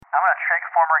I'm gonna trick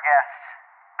former guest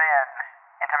Ben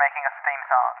into making us a theme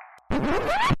song.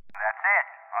 That's it.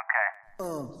 Okay.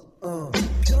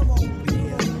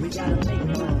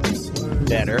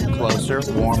 Better, closer,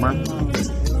 warmer.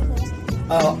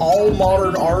 All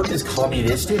modern art is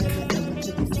communistic.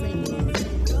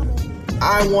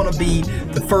 I want to be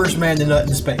the first man to nut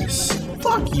in space.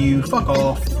 Fuck you. Fuck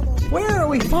off. Where are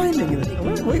we finding it?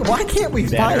 Why can't we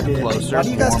Better, find it? closer, Why do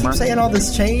you guys warmer. keep saying all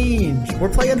this change? We're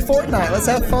playing Fortnite. Let's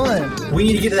have fun. We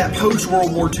need to get to that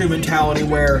post-World War II mentality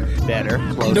where Better,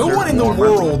 closer, no one in the warmer.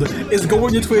 world is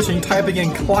going to Twitch and typing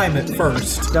in climate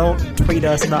first. Don't tweet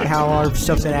us about how our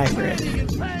stuff's inaccurate.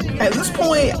 At this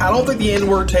point, I don't think the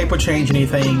N-word tape would change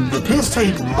anything. The piss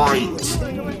tape might.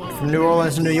 From New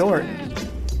Orleans to New York.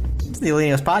 It's the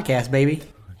Elenius Podcast, baby.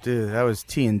 Dude, that was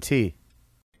TNT.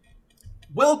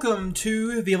 Welcome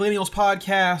to the Millennials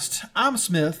Podcast. I'm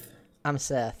Smith. I'm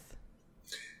Seth.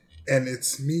 And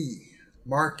it's me,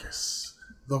 Marcus,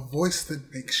 the voice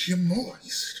that makes you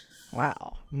moist.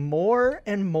 Wow. More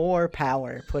and more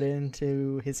power put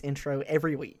into his intro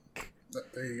every week.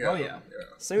 There you go. Oh, yeah.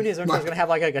 Soon his intro's going to have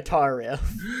like a guitar riff.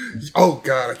 Oh,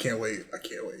 God, I can't wait.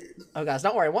 Oh, guys,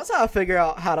 don't worry. Once I figure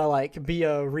out how to like be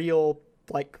a real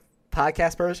like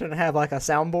podcast person and have like a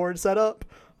soundboard set up,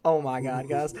 oh my God,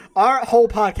 guys. Our whole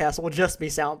podcast will just be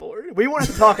soundboard. We won't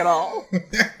have to talk at all.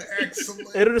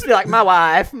 Excellent. It'll just be like, my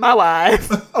wife,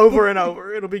 over and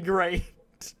over. It'll be great.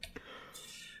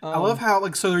 I love how,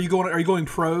 like, so are you going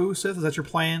pro, Seth? Is that your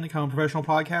plan to become a professional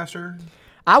podcaster?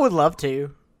 I would love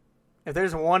to. If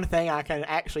there's one thing I can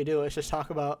actually do, it's just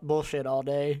talk about bullshit all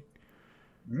day.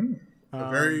 A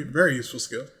very, very useful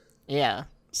skill. Yeah.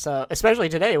 So, especially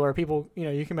today where people,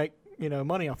 you can make,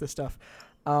 money off this stuff.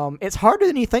 It's harder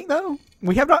than you think, though.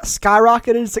 We have not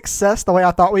skyrocketed in success the way I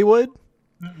thought we would.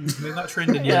 They're not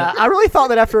trending Yeah, yet. I really thought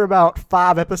that after about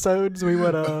 5 episodes, we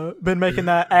would have been making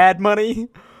that ad money.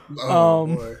 Oh,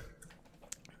 boy.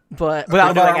 But What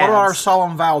without doing about our ads.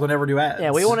 solemn vow to never do ads?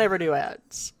 Yeah, we won't ever do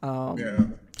ads. Yeah.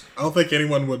 I don't think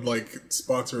anyone would,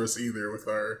 sponsor us either with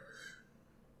our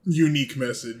unique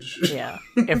message. Yeah.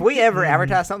 If we ever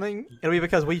advertise something, it'll be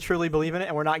because we truly believe in it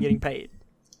and we're not getting paid.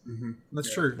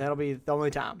 That's true. That'll be the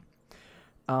only time.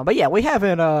 But yeah, we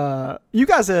haven't. You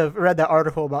guys have read that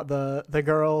article about the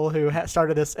girl who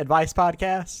started this advice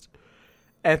podcast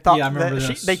and thought Yeah, I remember that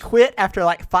this. they quit after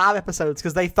like 5 episodes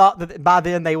because they thought that by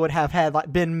then they would have had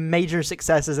like been major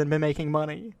successes and been making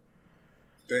money.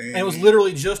 Dang. And it was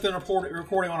literally just been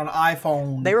recording on an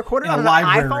iPhone. They recorded in on a an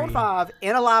library. iPhone 5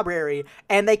 in a library,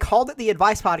 and they called it the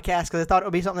advice podcast because they thought it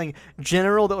would be something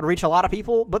general that would reach a lot of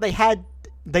people. But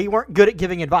they weren't good at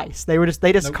giving advice. They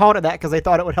just called it that because they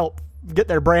thought it would help get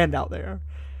their brand out there.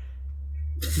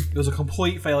 It was a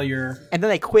complete failure. And then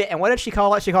they quit. And what did she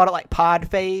call it? She called it like pod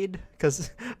fade because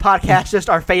podcasts just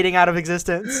are fading out of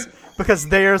existence because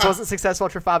theirs wasn't successful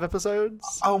after 5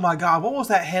 episodes. Oh my God, what was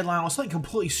that headline? It was something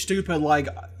completely stupid like,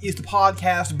 is the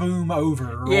podcast boom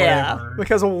over? Or Yeah, whatever.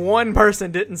 because one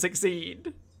person didn't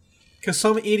succeed. Because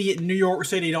some idiot in New York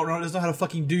City doesn't know how to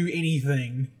fucking do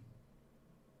anything.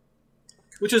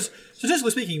 Which is, statistically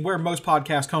speaking, where most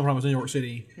podcasts come from is New York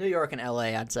City. New York and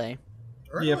LA, I'd say.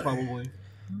 Really? Yeah, probably.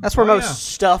 That's where Oh, most yeah.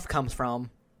 stuff comes from.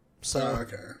 So,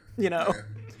 Okay.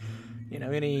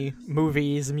 any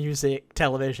movies, music,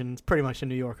 television, it's pretty much in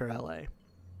New York or LA.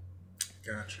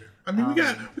 Gotcha. I mean, we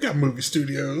got movie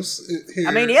studios here.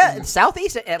 I mean, yeah,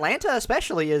 Southeast Atlanta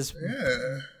especially is,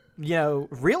 Yeah.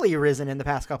 really risen in the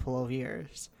past couple of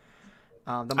years.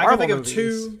 The I can Marvel think movies. of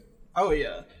two. Oh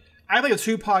yeah, I can think of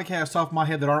 2 podcasts off my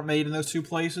head that aren't made in those 2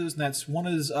 places. And that's one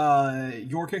is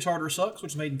Your Kickstarter Sucks,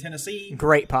 which is made in Tennessee.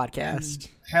 Great podcast.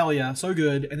 Hell yeah, so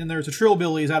good. And then there's the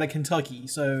Trillbillies out of Kentucky.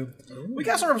 So we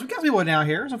got people down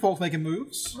here, some folks making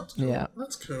moves. That's cool. Yeah.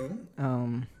 That's cool.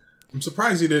 Um, I'm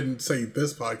surprised you didn't say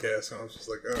this podcast. I was just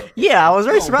like, oh. yeah, I was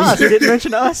very surprised you didn't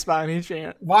mention us by any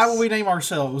chance. Why would we name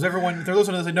ourselves? Everyone, if they're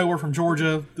listening to this, they know we're from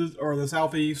Georgia or the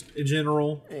Southeast in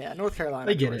general. Yeah, North Carolina,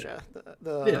 They get it. Georgia.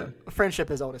 The friendship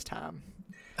is old as time.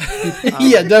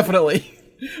 Yeah, definitely.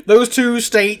 Those 2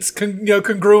 states,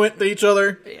 congruent to each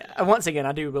other. Yeah, and once again,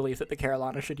 I do believe that the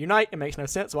Carolinas should unite. It makes no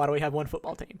sense. Why do we have one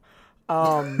football team?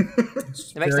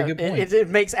 It makes Very good point. It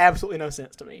makes absolutely no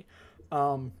sense to me.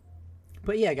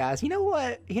 But yeah, guys, you know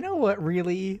what? You know what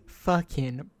really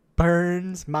fucking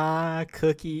burns my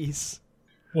cookies?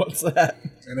 What's that?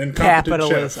 And then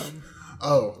Capitalism.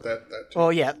 Oh, that.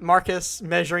 Well, yeah, Marcus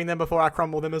measuring them before I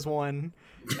crumble them is one.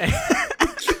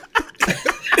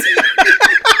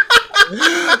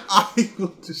 I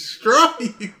will destroy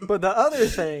you. But the other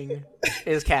thing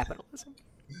is capitalism.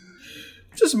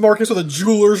 Just Marcus with a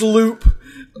jeweler's loop.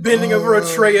 bending over a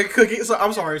tray of cookies. So,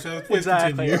 I'm sorry, so please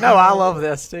Exactly. continue. No, I love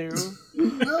this too.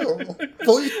 No,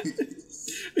 please.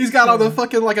 He's got on the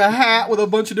fucking like a hat with a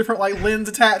bunch of different like lens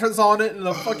attachments on it, and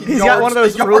a fucking. He's got one of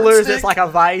those rulers yardstick. that's like a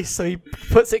vice, so he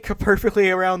puts it perfectly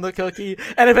around the cookie.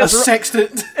 And if A it's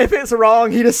sextant. if it's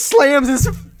wrong, he just slams his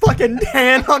fucking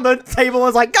hand on the table and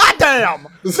is like, "God damn,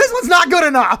 this one's not good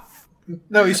enough."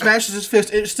 No, he smashes his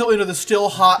fist. It's still into the still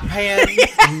hot pan,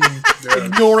 Yeah.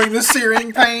 ignoring the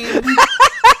searing pain.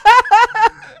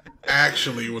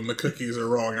 Actually, when the cookies are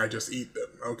wrong, I just eat them,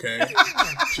 okay?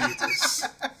 Jesus.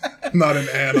 Not an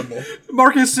animal.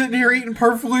 Marcus sitting here eating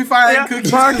perfectly fine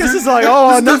cookies. Marcus is like,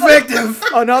 "Oh, it's defective.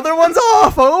 another one's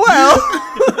off. Oh well."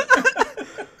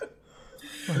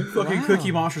 Fucking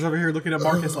Cookie Monster's over here looking at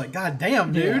Marcus like, God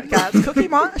damn, dude. Guys, Cookie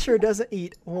Monster doesn't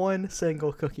eat one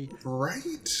single cookie.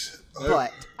 Right?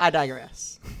 But I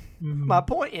digress. My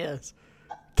point is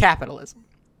capitalism.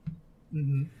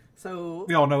 So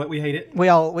We all know it. We hate it. we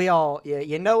all, yeah,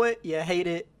 you know it, you hate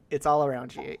it, it's all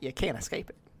around you. You can't escape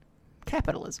it.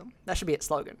 Capitalism. That should be its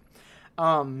slogan.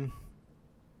 But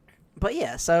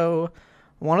yeah, so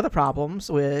one of the problems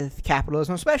with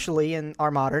capitalism, especially in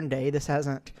our modern day, this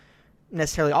hasn't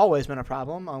necessarily always been a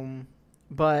problem,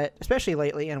 but especially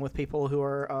lately, and with people who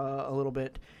are a little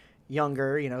bit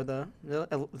younger, you know, the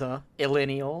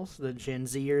millennials, the Gen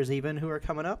Zers even who are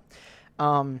coming up,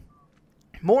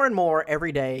 more and more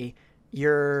every day, you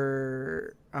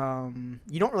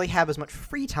don't really have as much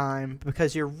free time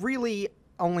because you're really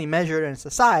only measured in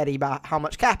society by how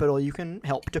much capital you can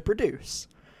help to produce.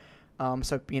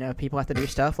 So, you know, people have to do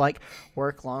stuff like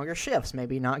work longer shifts,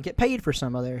 maybe not get paid for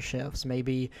some of their shifts.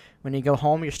 Maybe when you go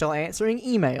home, you're still answering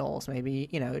emails. Maybe,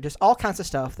 you know, just all kinds of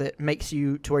stuff that makes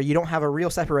you to where you don't have a real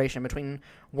separation between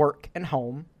work and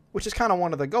home, which is kind of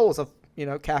one of the goals of, you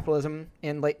know, capitalism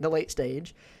in the late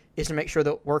stage, is to make sure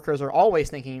that workers are always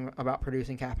thinking about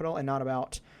producing capital and not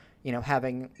about, you know,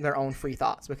 having their own free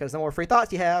thoughts. Because the more free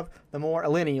thoughts you have, the more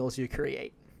millennials you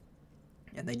create.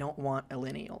 And they don't want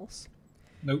millennials.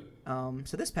 Nope.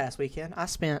 So this past weekend, I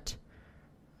spent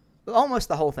almost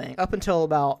the whole thing, up until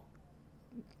about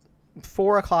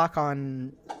 4 o'clock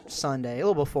on Sunday, a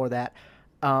little before that,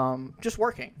 just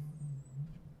working.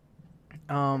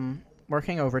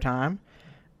 Working overtime.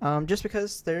 Just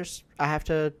because I have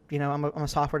to, you know, I'm a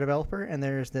software developer, and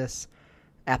there's this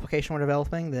application we're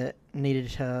developing that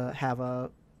needed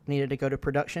to go to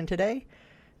production today.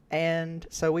 And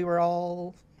so we were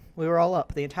all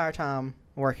up the entire time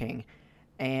working.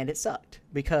 And it sucked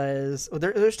because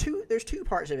there's two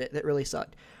parts of it that really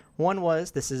sucked. One was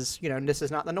this is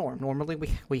not the norm. Normally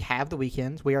we have the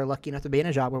weekends. We are lucky enough to be in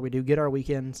a job where we do get our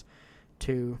weekends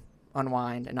to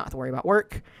unwind and not have to worry about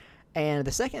work. And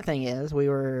the second thing is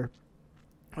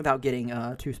without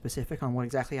getting too specific on what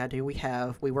exactly I do,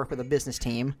 we work with a business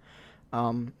team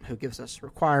who gives us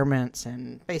requirements,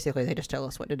 and basically they just tell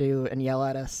us what to do and yell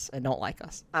at us and don't like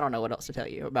us. I don't know what else to tell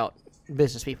you about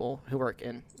business people who work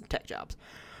in tech jobs.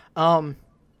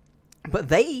 But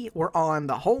they were on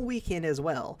the whole weekend as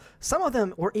well. Some of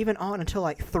them were even on until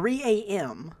like 3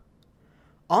 a.m.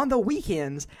 on the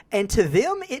weekends, and to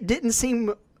them it didn't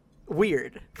seem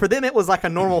weird. For them it was like a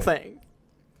normal thing.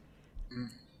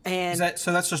 And That's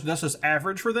just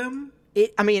average for them?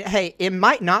 It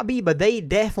might not be, but they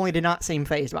definitely did not seem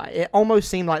fazed by it. It almost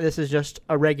seemed like this is just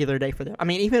a regular day for them. I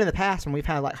mean, even in the past when we've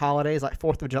had like holidays like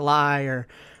 4th of July or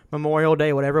Memorial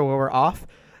Day, whatever, where we're off,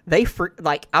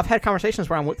 I've had conversations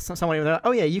where I'm with somebody and they're like,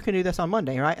 "Oh yeah, you can do this on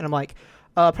Monday, right?" And I'm like,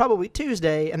 probably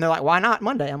Tuesday. And they're like, "Why not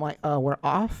Monday?" I'm like, "We're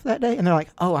off that day." And they're like,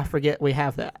 "Oh, I forget we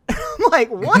have that." I'm like,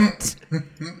 "What?"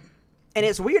 And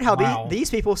it's weird how these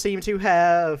people seem to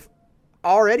have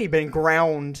already been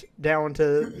ground down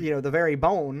to, you know, the very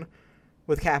bone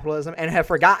with capitalism, and have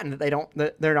forgotten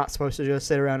that they're not supposed to just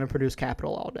sit around and produce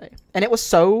capital all day. And it was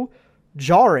so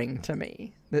jarring to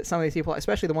me that some of these people,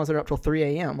 especially the ones that are up till 3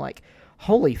 a.m., like,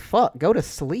 holy fuck, go to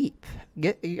sleep,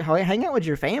 hang out with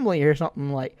your family or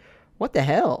something. Like, what the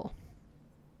hell?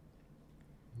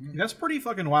 That's pretty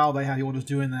fucking wild. They have people just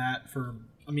doing that for.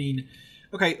 I mean,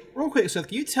 okay, real quick, Seth,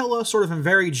 can you tell us, sort of in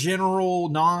very general,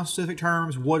 non-specific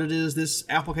terms, what it is this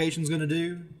application's going to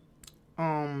do?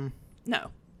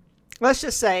 No. Let's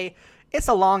just say it's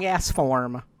a long ass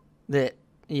form that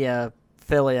you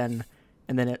fill in,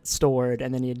 and then it's stored,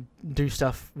 and then you do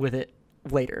stuff with it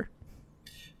later.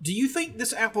 Do you think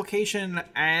this application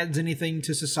adds anything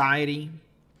to society?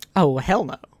 Oh, hell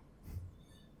no.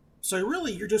 So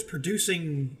really, you're just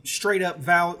producing straight up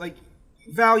value,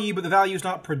 but the value is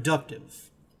not productive.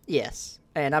 Yes.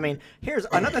 And I mean, here's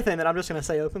another thing that I'm just going to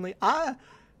say openly.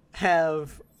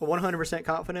 have 100%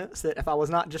 confidence that if I was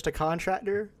not just a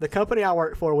contractor, the company I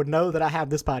work for would know that I have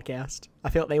this podcast. I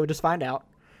feel like they would just find out.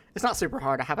 It's not super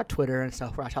hard. I have a Twitter and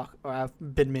stuff where I talk, or I've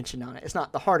been mentioned on it. It's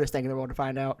not the hardest thing in the world to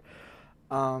find out.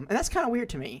 And that's kind of weird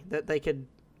to me that they could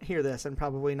hear this and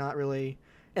probably not really,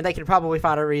 and they could probably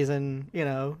find a reason,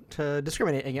 to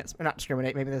discriminate against, or not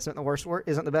discriminate. Maybe that's not the worst word,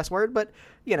 isn't the best word, but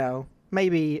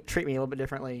maybe treat me a little bit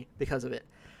differently because of it.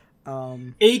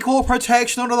 Equal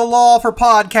protection under the law for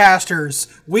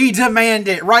podcasters. We demand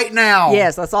it right now.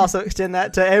 Yes, let's also extend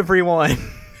that to everyone.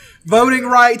 Voting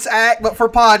Rights Act, but for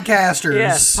podcasters.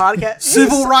 Yes, podcast.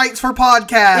 Civil rights for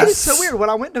podcasts. It is so weird. When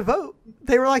I went to vote,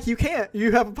 they were like, "You can't.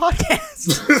 You have a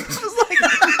podcast." I was like,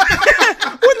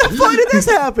 "When the fuck did this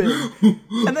happen?"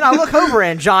 And then I look over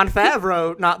and Jon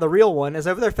Favreau, not the real one, is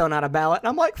over there filling out a ballot, and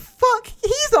I'm like, "Fuck,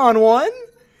 he's on one."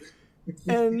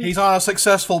 And he's on a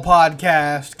successful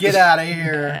podcast. Get out of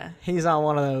here. Yeah, he's on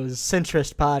one of those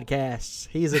centrist podcasts.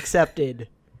 He's accepted.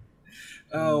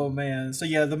 Oh, man. So,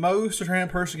 yeah, the most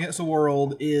determined person against the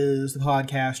world is the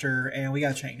podcaster, and we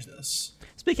got to change this.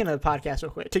 Speaking of podcasts,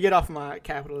 real quick, to get off my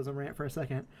capitalism rant for a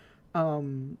second,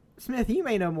 Smith, you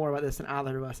may know more about this than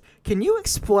either of us. Can you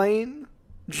explain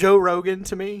Joe Rogan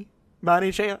to me, by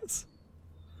any chance?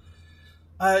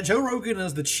 Joe Rogan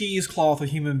is the cheesecloth of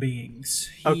human beings.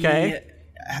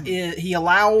 He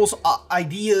allows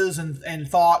ideas and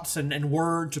thoughts and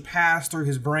word to pass through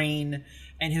his brain.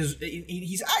 And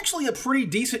he's actually a pretty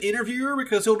decent interviewer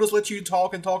because he'll just let you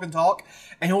talk and talk and talk.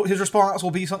 And his response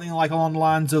will be something like along the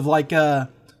lines of like,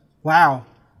 wow,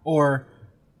 or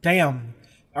damn,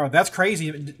 or that's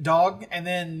crazy, dog. And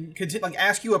then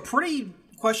ask you a question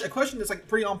that's like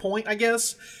pretty on point, I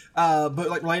guess, but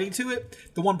like relating to it.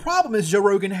 The one problem is Joe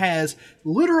Rogan has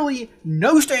literally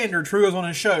no standard truths on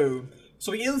his show.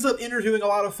 So he ends up interviewing a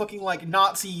lot of fucking like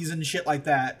Nazis and shit like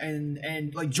that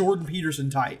and like Jordan Peterson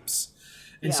types.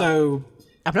 And so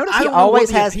I've noticed he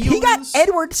always has. He got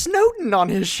Edward Snowden on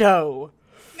his show.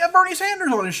 He got Bernie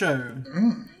Sanders on his show.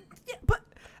 Yeah, but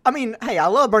I mean, hey, I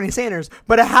love Bernie Sanders,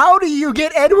 but how do you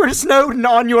get Edward Snowden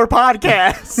on your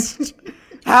podcast?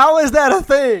 How is that a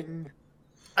thing?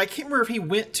 I can't remember if he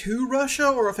went to Russia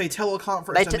or if they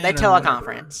teleconferenced. They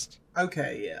teleconferenced.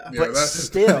 Okay, yeah. But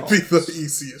still, that'd be the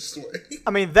easiest way.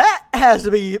 I mean, that has to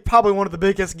be probably one of the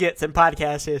biggest gets in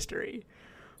podcast history.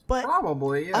 But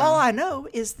probably, yeah. All I know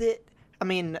is that, I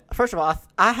mean, first of all,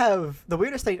 I have the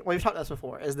weirdest thing, we've talked about this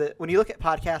before, is that when you look at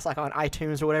podcasts like on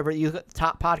iTunes or whatever, you look at the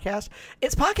top podcast,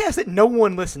 it's podcasts that no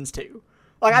one listens to.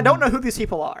 Like, I don't know who these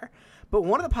people are. But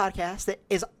one of the podcasts that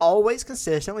is always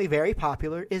consistently very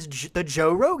popular is the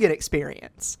Joe Rogan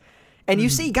Experience. And you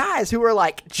see guys who are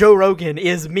like, Joe Rogan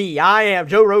is me.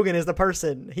 Joe Rogan is the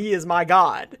person. He is my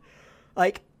God.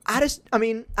 Like,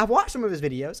 I've watched some of his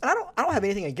videos, and I don't have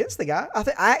anything against the guy.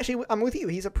 I'm with you.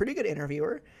 He's a pretty good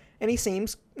interviewer, and he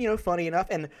seems, funny enough.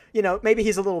 And, maybe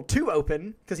he's a little too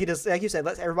open because he just, like you said,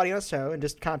 lets everybody on the show and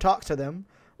just kind of talks to them,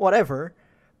 whatever.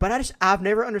 But I've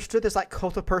never understood this like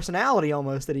cult of personality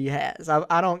almost that he has.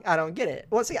 I don't get it.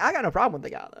 Well, see, I got no problem with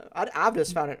the guy though. I've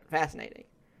just found it fascinating.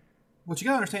 What you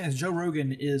gotta understand is Joe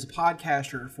Rogan is a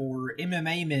podcaster for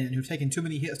MMA men who've taken too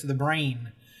many hits to the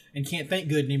brain and can't think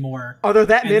good anymore. Are there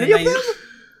that many of them?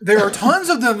 There are tons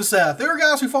of them, Seth. There are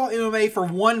guys who fought MMA for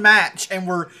one match and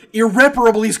were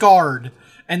irreparably scarred.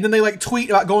 And then they like tweet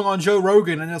about going on Joe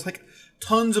Rogan, and it's like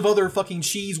tons of other fucking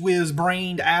cheese whiz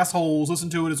brained assholes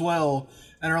listen to it as well.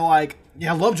 And are like,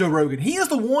 yeah, I love Joe Rogan. He is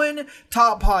the one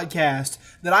top podcast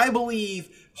that I believe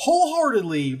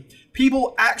wholeheartedly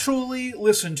people actually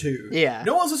listen to. Yeah.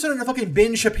 No one's listening to fucking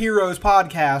Ben Shapiro's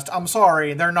podcast. I'm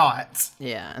sorry, they're not.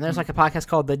 Yeah, and there's like a podcast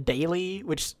called The Daily,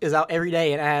 which is out every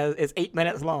day and it's 8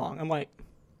 minutes long. I'm like,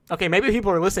 okay, maybe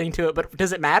people are listening to it, but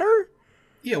does it matter?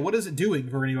 Yeah, what is it doing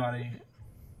for anybody?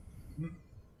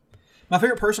 My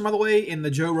favorite person, by the way, in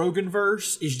the Joe Rogan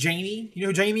verse is Jamie. You know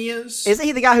who Jamie is? Isn't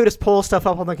he the guy who just pulls stuff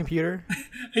up on the computer?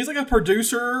 He's like a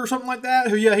producer or something like that.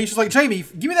 He's just like, Jamie,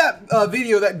 give me that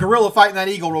video of that gorilla fighting that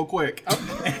eagle real quick.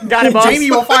 Got it, boss.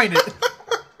 Jamie will find it.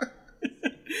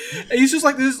 He's just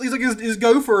like this. He's like his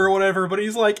gopher or whatever. But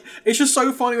he's like, it's just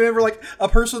so funny whenever like a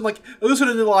person like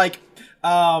listening to like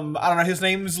I don't know, his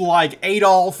name's like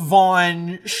Adolf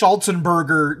von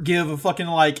Schulzenberger give a fucking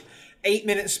like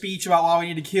 8-minute speech about why we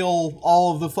need to kill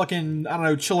all of the fucking, I don't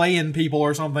know, Chilean people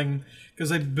or something because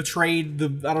they betrayed the,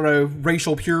 I don't know,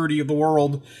 racial purity of the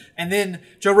world. And then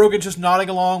Joe Rogan's just nodding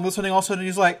along, listening. All of a sudden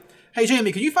he's like, hey,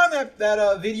 Jamie, can you find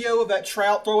that video of that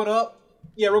trout throwing up?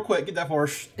 Yeah, real quick, get that for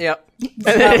us. Yep. and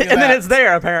then it's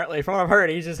there, apparently. From what I've heard,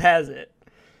 he just has it.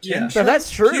 Yeah. So that's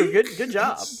true. Good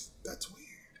job. That's weird.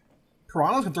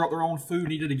 Piranhas can throw up their own food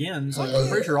and eat it again. So I'm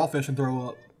pretty sure all fish can throw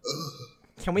up.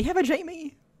 Can we have a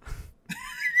Jamie?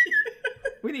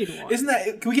 We need one. Isn't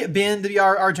that? Can we get Ben to be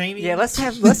our Jamie? Yeah, let's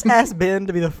ask Ben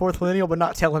to be the fourth millennial, but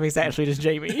not tell him he's actually just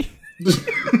Jamie.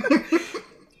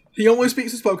 He only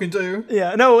speaks to spoken to.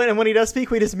 Yeah, no, and when he does speak,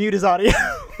 we just mute his audio.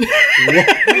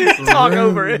 Just talk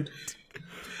over it.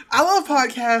 I love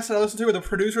podcasts that I listen to where the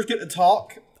producers get to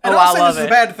talk. And Oh, I'm not I saying love this is it. a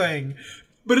bad thing,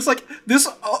 but it's like this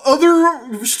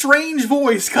other strange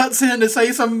voice cuts in to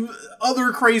say some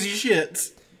other crazy shit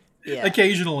Yeah.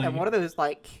 occasionally. And one of those,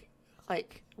 like,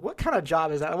 what kind of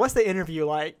job is that? What's the interview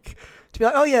like? To be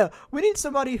like, oh yeah, we need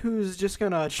somebody who's just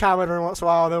gonna chime in every once in a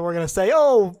while, and then we're gonna say,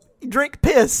 oh, drink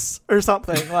piss or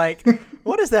something. Like,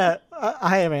 what is that?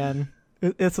 Hey man,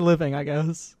 it's a living, I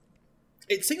guess.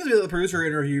 It seems to me that the producer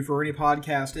interview for any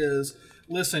podcast is,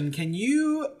 listen, can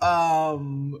you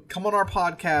come on our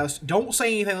podcast? Don't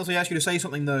say anything unless we ask you to say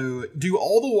something, though. Do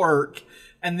all the work,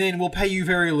 and then we'll pay you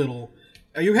very little.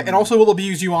 And also we'll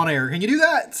abuse you on air. Can you do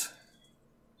that?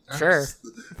 Sure.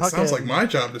 Sounds like my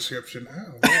job description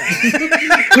now.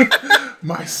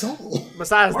 My soul.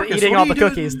 Besides Marcus, the eating what all are the you doing?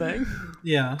 cookies thing.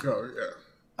 Yeah. Oh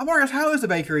yeah. Marcus, how is the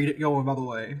bakery going, by the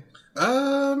way?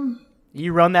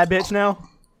 You run that bitch now?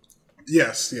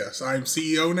 Yes. I'm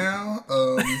CEO now.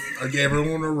 I gave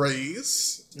everyone a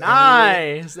raise.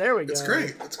 Nice. There we go. It's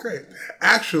great.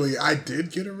 Actually, I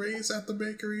did get a raise at the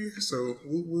bakery, so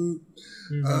woot woot.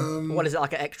 What is it,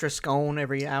 like an extra scone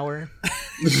every hour?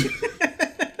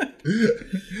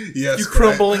 Yes, You but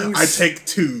crumblings. I take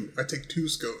two. I take 2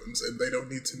 scones, and they don't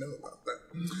need to know about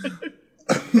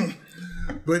that.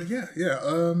 But yeah.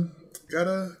 Got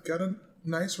a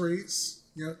nice raise.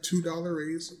 Yeah, $2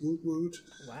 raise. Woot woot.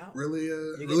 Wow. Really,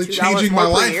 get really $2 changing my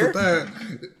more per life year? with that.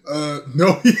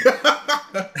 No,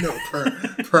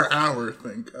 no, per hour. I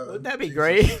think. Wouldn't that be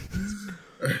great?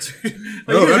 No, You're that'd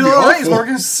be doing raise, awful.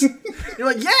 Marcus. You're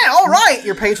like, yeah, all right.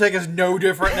 Your paycheck is no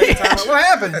different next time. Like, what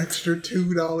happened? Extra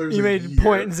 $2. You made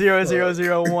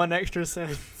 .0001 extra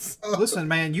cents. Listen,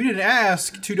 man, you didn't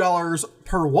ask $2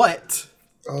 per what?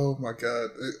 Oh my god.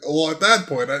 Well, at that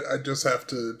point, I just have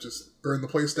to just burn the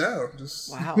place down.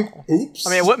 Just Wow. oops.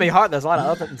 I mean, it wouldn't be hard. There's a lot of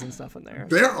ovens and stuff in there.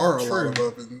 there are a lot of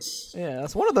ovens. Yeah,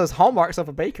 that's one of those hallmarks of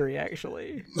a bakery,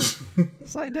 actually.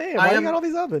 It's like, damn, why you got all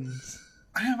these ovens?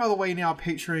 I am, by the way, now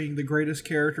picturing the greatest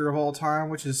character of all time,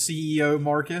 which is CEO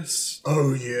Marcus.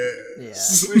 Oh yeah. Yeah.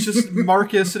 It's just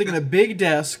Marcus sitting at a big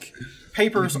desk,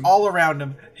 papers all around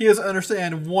him. He doesn't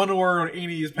understand one word on any of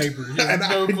these papers. He has And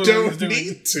no I clue what don't he's doing.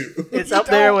 need to. It's up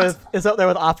there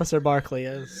with Officer Barkley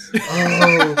is.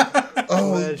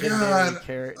 Oh Legendary god.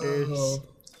 characters. Oh,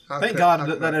 how Thank could- God how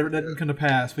that could I that didn't come to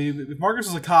pass. If Marcus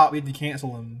was a cop, we had to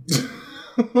cancel him.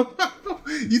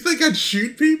 You think I'd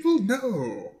shoot people?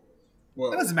 No.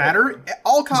 Well, That doesn't matter.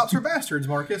 All cops are bastards,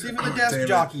 Marcus. Even the desk damn it.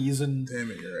 jockeys and. Damn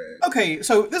it, you're right. Okay,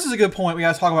 so this is a good point we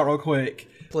gotta talk about real quick.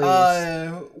 Please.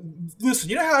 Listen,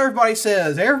 you know how everybody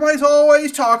says, everybody's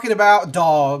always talking about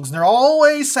dogs, and they're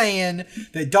always saying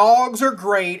that dogs are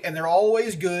great, and they're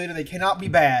always good, and they cannot be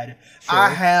bad. I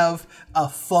have a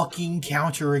fucking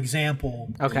counter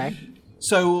example. Okay.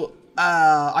 So,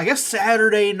 I guess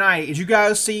Saturday night, did you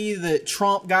guys see that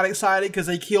Trump got excited because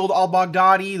they killed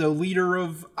al-Baghdadi, the leader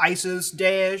of ISIS,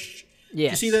 Daesh? Did you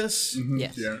Yes. see this?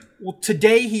 Yes. Yeah. Well,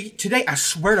 today, I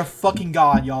swear to fucking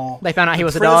God, y'all. They found out he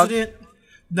was a the dog? president.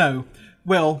 No.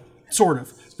 Well, sort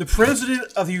of. The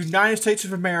president of the United States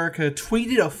of America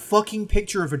tweeted a fucking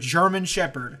picture of a German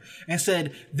Shepherd and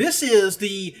said, "This is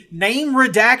the name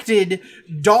redacted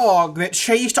dog that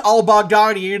chased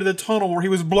al-Baghdadi into the tunnel where he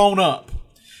was blown up.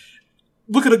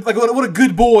 Look at what a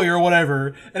good boy," or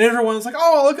whatever. And everyone's like,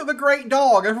 "Oh, look at the great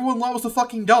dog. Everyone loves the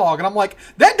fucking dog." And I'm like,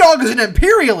 that dog is an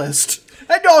imperialist.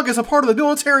 That dog is a part of the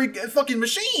military fucking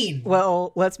machine.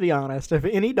 Well, let's be honest. If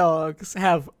any dogs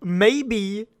have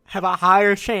a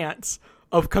higher chance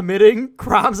of committing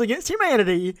crimes against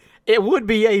humanity, it would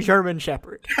be a German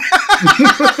Shepherd.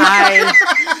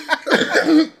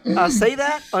 I say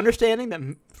that understanding that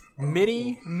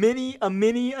many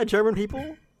German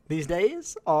people these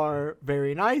days are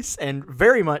very nice and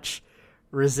very much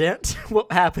resent what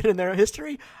happened in their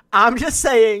history. I'm just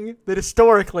saying that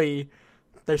historically,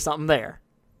 there's something there.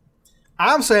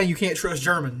 I'm saying you can't trust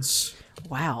Germans.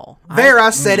 Wow. I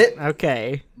said it.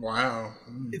 Okay. Wow.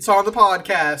 It's on the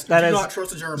podcast. That Do is- not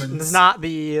trust the Germans. It's not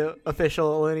the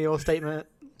official lineal statement.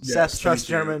 Yes, Seth trusts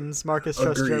thank you. Germans. Marcus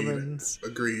trusts Agreed. Germans.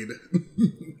 Agreed.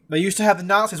 They used to have the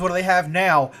Nazis. What do they have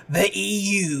now? The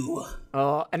EU.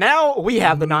 And now we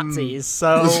have the Nazis.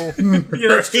 So,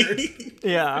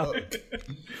 yeah.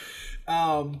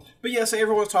 But yeah, so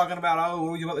everyone's talking about, oh,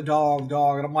 what do you about the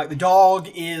dog, and I'm like, the dog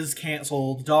is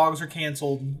canceled. Dogs are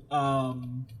canceled.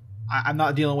 I'm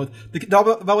not dealing with the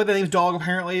dog. By the way, the name's dog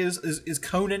apparently is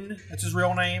Conan. That's his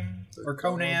real name, or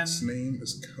Conan. His name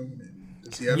is Conan.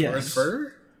 Does he have Yes. red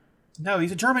fur? No,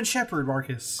 he's a German Shepherd,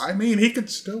 Marcus. I mean, he could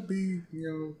still be,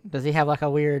 Does he have like a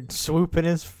weird swoop in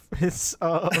his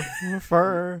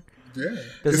fur? yeah.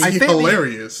 Does Is he- he I think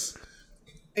hilarious?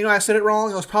 I said it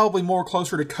wrong. It was probably more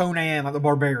closer to Conan, like the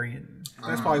Barbarian.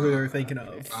 That's probably who they were thinking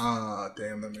of. Ah,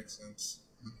 damn, that makes sense.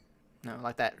 No,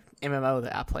 like that MMO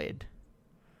that I played.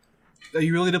 Oh,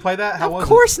 you really did play that? How was Of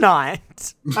course not.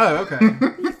 it? Oh, okay.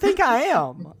 You think I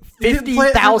am You didn't play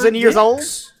it for the 50,000 years old?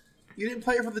 dicks? You didn't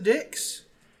play it for the dicks?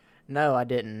 No, I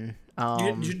didn't.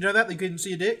 Did you know that? You couldn't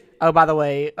see a dick? Oh, by the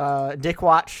way, Dick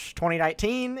Watch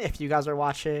 2019. If you guys are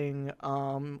watching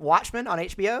Watchmen on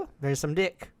HBO, there's some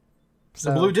dick.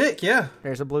 The blue dick, yeah.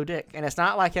 There's a blue dick, and it's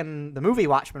not like in the movie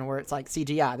Watchmen where it's like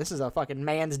CGI. This is a fucking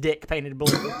man's dick painted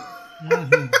blue.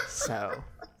 So,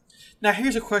 Now,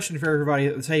 here's a question for everybody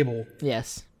at the table.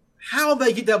 yes, How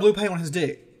they get that blue paint on his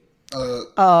dick?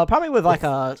 probably with like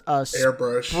a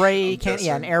Airbrush. spray I'm can,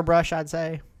 yeah, an guessing. airbrush, I'd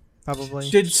say, probably.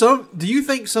 Do you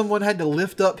think someone had to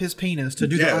lift up his penis to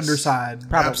do the Yes. underside?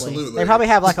 Probably. Absolutely. They probably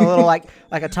have like a little like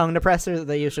a tongue depressor that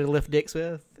they usually lift dicks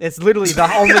with. It's literally the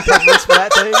only purpose for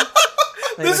that thing.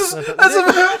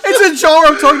 It's a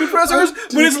jar of tongue depressors,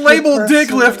 but it's labeled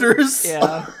dick lifters.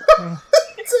 Yeah.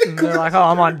 They're like, oh,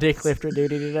 I'm on dick lifter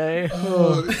duty today.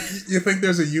 You think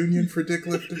there's a union for dick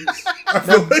lifters? I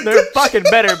feel like There fucking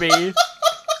better be. dick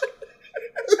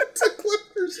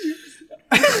lifters.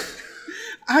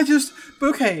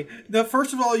 Okay. Now,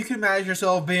 first of all, you can imagine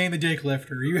yourself being the dick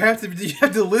lifter. You have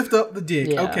to lift up the dick.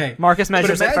 Yeah. Okay. Marcus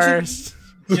measures it imagine- first.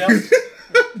 Yep.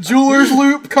 Jeweler's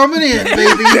loop coming in,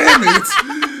 baby.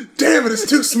 Damn it, it's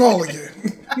too small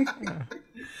again.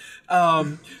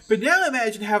 But now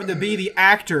imagine having to be the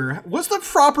actor. What's the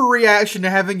proper reaction to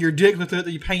having your dick lifted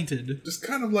that you painted? Just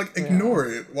kind of like ignore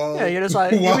it while Yeah, you're just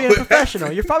like you're while being a it professional.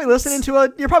 happens. You're probably listening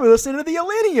to the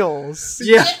Millennials.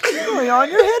 Yeah. You're on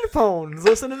your headphones,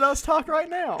 listening to us talk right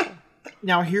now.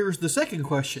 Now here's the second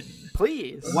question.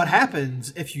 Please. What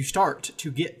happens if you start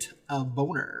to get a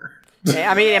boner?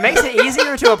 Yeah, I mean, it makes it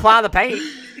easier to apply the paint.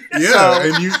 Yeah,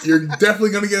 and you're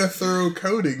definitely gonna get a thorough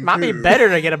coating. Might be too. better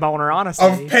to get a boner, honestly.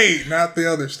 Of paint, not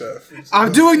the other stuff.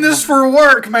 I'm doing this for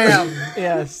work, ma'am.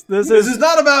 Yes, This is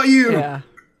not about you. Yeah.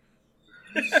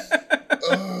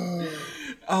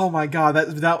 Oh my god,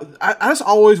 I just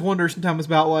always wonder sometimes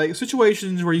about like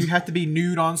situations where you have to be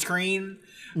nude on screen.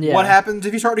 Yeah. What happens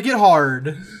if you start to get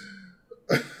hard?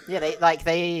 Yeah,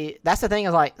 that's the thing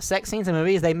is like sex scenes in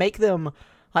movies, they make them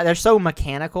like they're so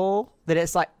mechanical that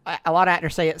it's like a lot of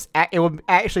actors say it would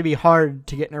actually be hard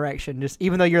to get an erection just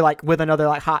even though you're like with another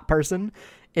like hot person.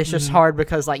 It's just hard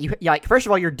because like you like first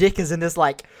of all your dick is in this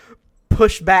like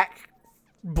push back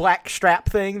black strap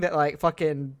thing that like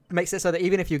fucking makes it so that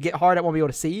even if you get hard it won't be able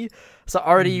to see. So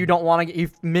already you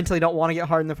mentally don't want to get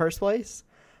hard in the first place.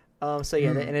 So yeah,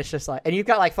 and it's just like, and you've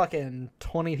got like fucking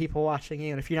 20 people watching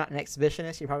you, and if you're not an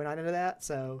exhibitionist, you're probably not into that.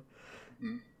 So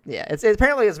yeah,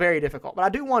 apparently it's very difficult. But I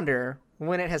do wonder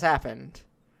when it has happened.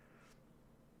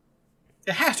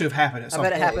 It has to have happened at I some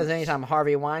bet point. it happens anytime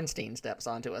Harvey Weinstein steps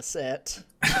onto a set.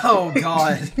 Oh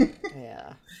god.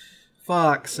 Yeah,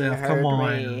 Fuck, Seth, come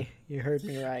on. You heard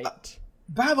me right.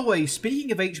 By the way,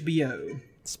 speaking of HBO,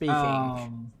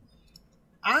 Speaking,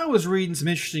 I was reading some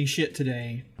interesting shit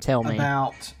today. Tell me.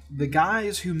 About the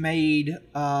guys who made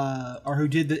or who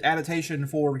did the adaptation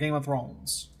for Game of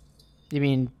Thrones. You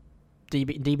mean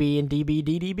DB and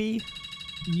DDB?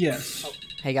 Yes.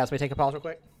 Hey guys, we take a pause real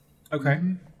quick. Okay.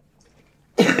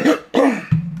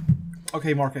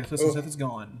 Okay, Marcus, listen, Seth is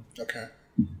gone. Okay.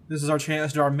 This is our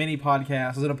chance to do our mini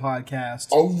podcast. Is it a podcast?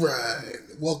 All right.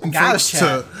 Welcome, Guys folks,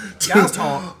 chat. to Guys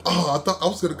talk. Oh, I thought I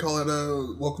was gonna call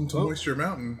it Welcome to Moisture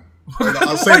Mountain.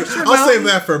 I'll save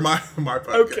that for my Okay.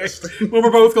 podcast. When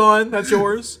we're both gone, that's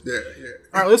yours. Yeah.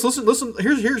 All right, let's listen.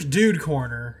 Here's Dude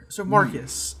Corner. So,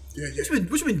 Marcus, Yeah.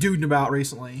 what you been duding about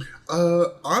recently?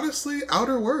 Honestly,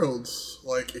 Outer Worlds,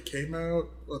 like it came out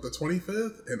on the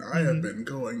 25th, and I have been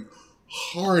going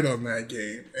hard on that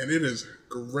game, and it is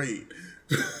great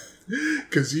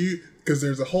because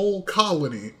there's a whole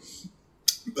colony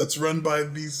that's run by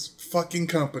these fucking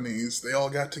companies. They all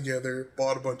got together,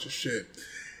 bought a bunch of shit,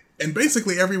 and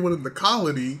basically everyone in the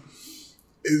colony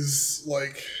is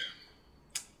like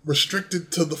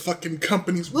restricted to the fucking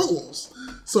company's rules.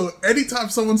 So anytime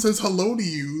someone says hello to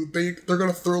you, they're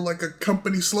gonna throw like a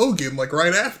company slogan like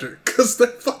right after because they're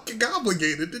fucking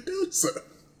obligated to do so.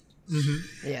 Yeah,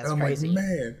 it's And I'm crazy. like,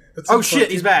 man. That's Oh a shit,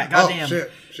 fucking- he's back. Oh Goddamn.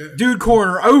 shit. Dude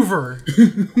Corner over.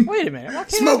 Wait a minute. Why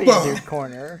can't Smoke I be bomb. in Dude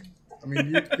Corner? I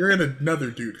mean, you're in another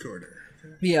dude corner.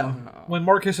 Yeah. When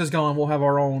Marcus is gone, we'll have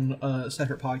our own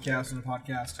separate podcast and a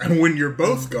podcast. And when you're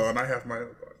both gone, I have my own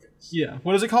podcast. Yeah.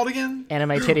 What is it called again?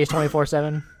 Anime Titties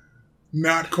 24/7.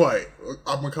 Not quite.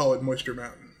 I'm gonna call it Moisture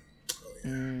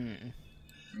Mountain.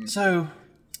 So,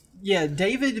 yeah,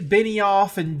 David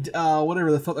Benioff and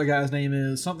whatever the fuck that guy's name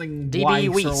is, something D.B.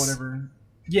 Weiss or Weiss. whatever.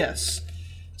 Yes.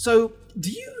 So,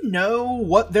 do you know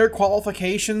what their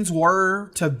qualifications were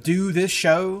to do this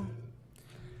show?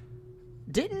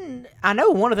 I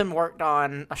know one of them worked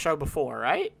on a show before,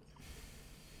 right?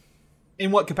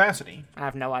 In what capacity? I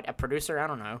have no idea. A producer? I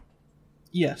don't know.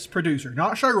 Yes, producer.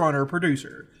 Not showrunner,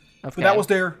 producer. Okay. But that was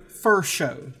their first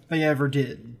show they ever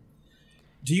did.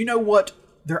 Do you know what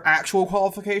their actual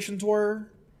qualifications were?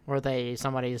 Were they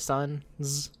somebody's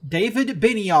sons? David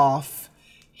Benioff,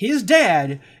 his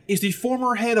dad, is the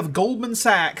former head of Goldman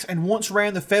Sachs and once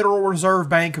ran the Federal Reserve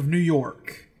Bank of New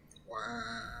York.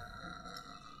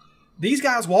 These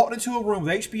guys walked into a room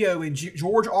with HBO and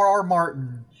George R.R.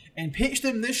 Martin and pitched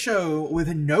them this show with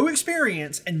no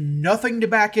experience and nothing to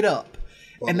back it up.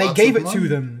 Well, and they lots gave of it to money.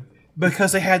 them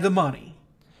because they had the money.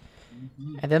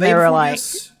 And then they were before like,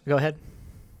 this- go ahead.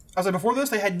 I was like, before this,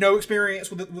 they had no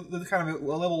experience with the kind of a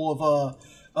level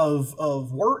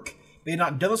of work. They had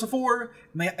not done this before.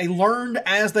 And they learned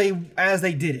as they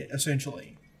did it, essentially.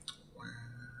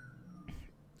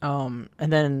 And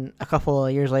then a couple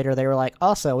of years later, they were like,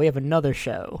 also, we have another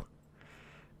show.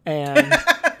 And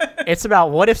it's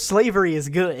about what if slavery is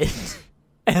good.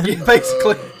 And,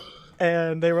 Basically.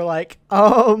 and they were like,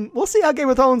 we'll see how Game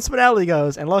of Thrones finale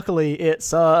goes. And luckily,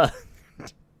 it's,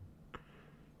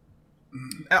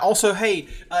 Also, hey,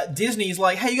 Disney's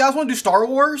like, hey, you guys want to do Star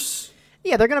Wars?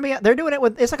 yeah, they're doing it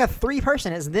with, it's like a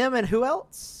 3-person. It's them and who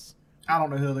else? I don't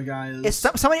know who the other guy is. It's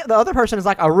somebody, the other person is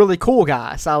like a really cool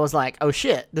guy. So I was like, oh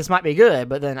shit, this might be good.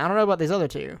 But then I don't know about these other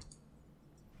two.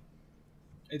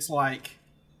 It's like,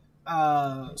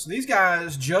 so these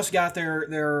guys just got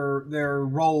their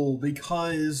role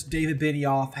because David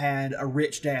Benioff had a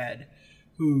rich dad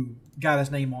who got his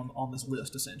name on this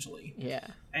list, essentially. Yeah.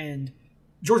 And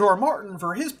George R. R. Martin,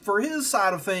 for his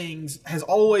side of things, has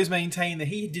always maintained that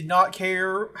he did not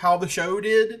care how the show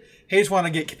did. He just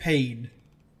wanted to get paid.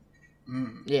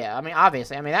 Yeah, I mean,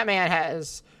 obviously. I mean, that man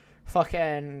has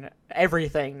fucking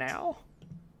everything now.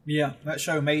 Yeah, that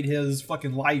show made his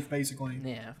fucking life, basically.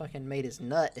 Yeah, fucking made his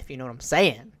nut, if you know what I'm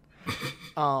saying.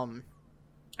 And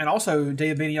also,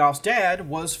 David Benioff's dad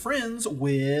was friends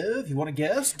with, you want to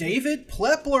guess, David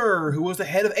Plepler, who was the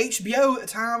head of HBO at the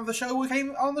time the show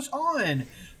came on.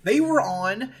 They were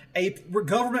on a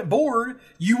government board.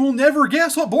 You will never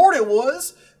guess what board it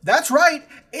was. That's right.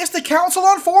 It's the Council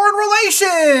on Foreign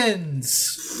Relations.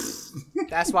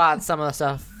 That's why some of the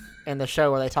stuff in the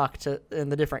show where they talk to in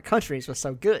the different countries was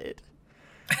so good.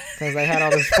 Because they had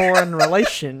all this foreign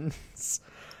relations.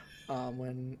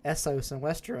 When Essos and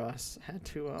Westeros had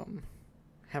to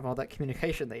have all that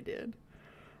communication they did.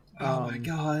 Oh my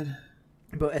god.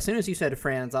 But as soon as you said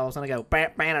Friends, I was going to go...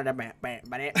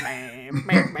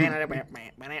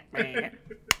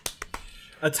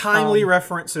 A timely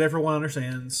reference that everyone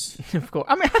understands. Of course.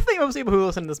 I mean, I think most people who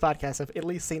listen to this podcast have at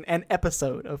least seen an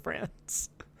episode of Friends.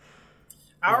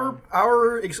 Our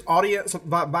audience,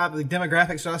 by the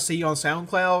demographics that I see on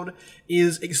SoundCloud,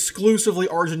 is exclusively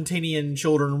Argentinian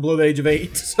children below the age of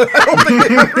 8. So I don't think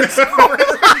they ever saw it.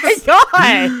 Oh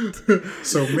my god!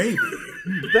 So maybe.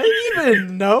 They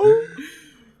even know?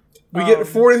 We get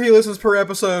 43 listens per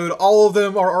episode. All of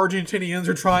them are Argentinians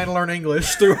who are trying to learn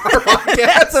English through our podcast.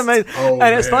 That's amazing. Oh,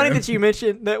 and it's funny man. that you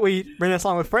mentioned that we bring this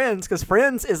along with Friends, because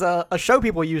Friends is a show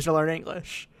people use to learn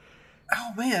English.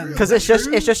 Oh man, Because it's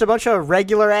just a bunch of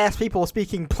regular ass people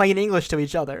speaking plain English to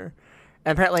each other.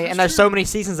 And apparently, and there's so many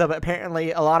seasons of it.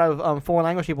 Apparently, a lot of foreign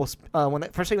language people, when they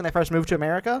first moved to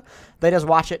America, they just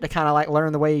watch it to kind of like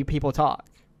learn the way people talk.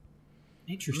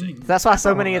 interesting. So that's why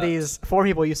so many of these foreign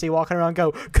people you see walking around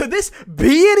go, could this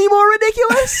be any more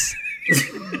ridiculous?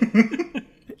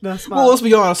 That's Well, let's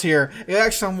be honest here. It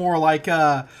actually sounds more like,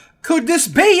 could this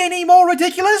be any more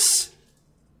ridiculous?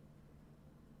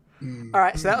 All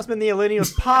right, so that's been the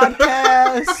Millennials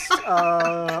podcast.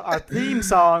 Our theme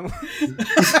song.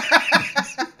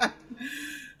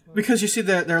 Because you see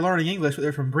that they're learning English, but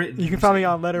they're from Britain. You can find me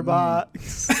on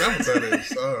Letterboxd. That's what that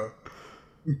is.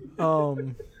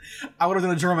 I would have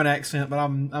done a German accent, but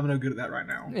I'm no good at that right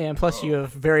now. And plus,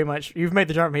 you've made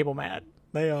the German people mad.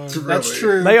 They are. That's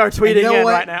true. They are tweeting And you know in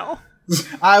what? right now.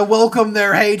 I welcome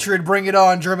their hatred. Bring it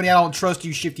on, Germany. I don't trust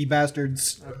you, shifty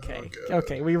bastards.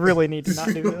 Okay, we really need to not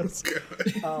do this.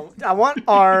 I want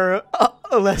our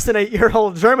less than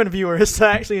 8-year-old German viewers to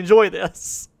actually enjoy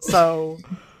this. So,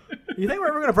 You think we're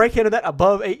ever going to break into that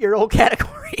above 8-year-old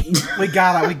category? We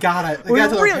got it. We got to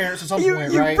tell our parents at some point,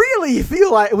 right? You really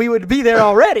feel like we would be there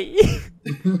already.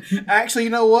 Actually, you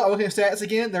know what? I'm looking at stats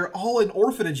again. They're all in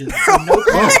orphanages. So no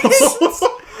parents.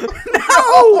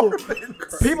 No!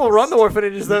 People run the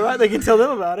orphanages, though, right? They can tell them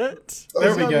about it.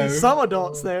 There we There's go. Some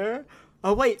adults there.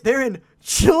 Oh, wait. They're in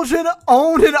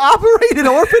children-owned and operated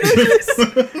orphanages?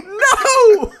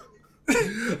 No!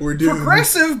 We're doomed.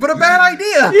 Progressive, but a bad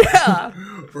idea. Yeah.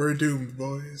 We're doomed,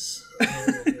 boys.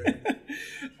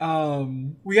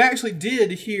 We actually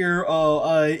did hear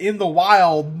in the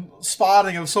wild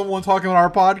spotting of someone talking on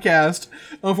our podcast.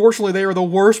 Unfortunately, they were the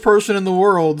worst person in the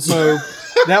world, so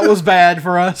that was bad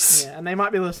for us. Yeah, and they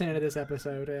might be listening to this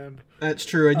episode. And That's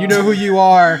true, and you know who you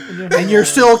are, and you're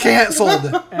still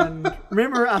canceled. And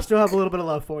remember, I still have a little bit of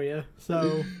love for you.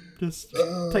 So just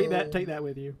take that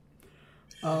with you.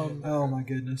 Oh my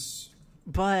goodness.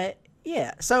 But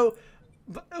yeah, so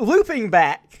looping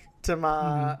back to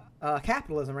my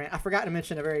capitalism rant, I forgot to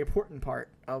mention a very important part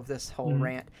of this whole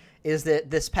rant is that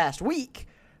this past week,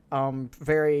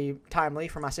 very timely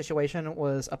for my situation,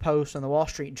 was a post in the Wall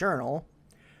Street Journal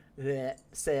that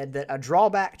said that a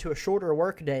drawback to a shorter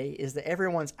workday is that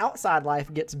everyone's outside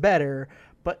life gets better,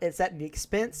 but it's at the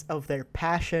expense of their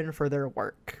passion for their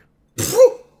work.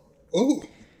 Oh.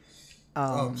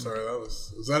 I'm sorry.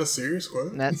 Was that a serious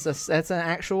quote? That's an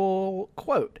actual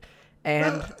quote.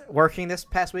 And working this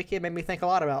past weekend made me think a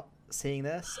lot about seeing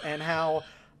this and how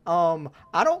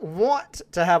I don't want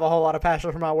to have a whole lot of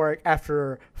passion for my work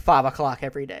after 5 o'clock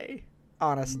every day.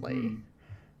 Honestly,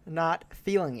 not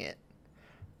feeling it.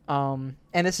 And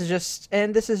this is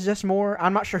just more.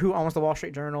 I'm not sure who owns the Wall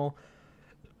Street Journal,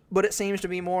 but it seems to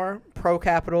be more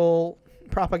pro-capital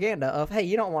propaganda of, hey,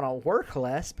 you don't want to work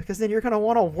less because then you're going to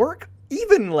want to work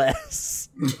even less.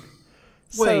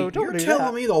 Wait, you're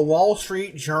telling me the Wall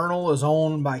Street Journal is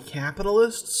owned by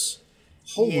capitalists?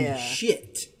 Holy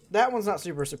shit. That one's not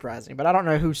super surprising, but I don't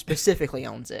know who specifically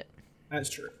owns it. That's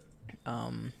true.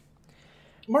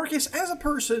 Marcus, as a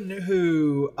person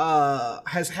who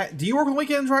do you work on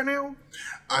weekends right now?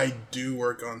 I do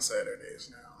work on Saturdays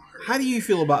now. How do you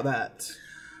feel about that?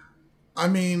 I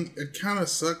mean, it kind of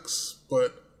sucks,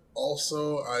 but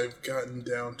also I've gotten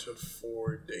down to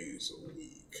 4 days a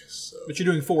week. So. But you're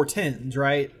doing 4 10s,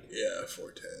 right? Yeah,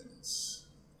 4 10s.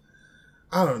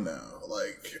 I don't know.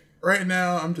 Like, right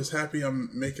now, I'm just happy I'm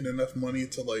making enough money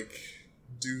to, like,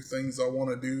 do things I want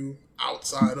to do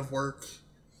outside of work.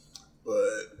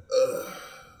 But,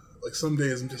 like, some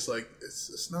days I'm just like,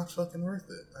 it's not fucking worth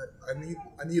it.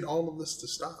 I need all of this to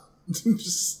stop.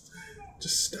 just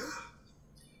stop.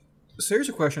 So here's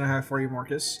a question I have for you,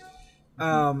 Marcus.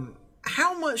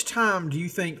 How much time do you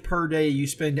think per day you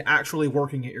spend actually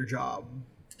working at your job?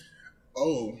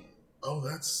 Oh,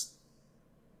 that's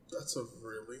a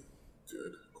really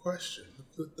good question.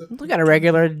 Look at a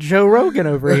regular Joe Rogan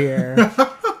over here. I'm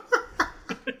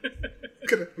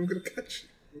gonna catch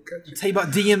you. Tell you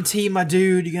about DMT, my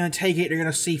dude. You're gonna take it. You're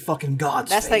gonna see fucking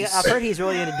God's face. I've heard he's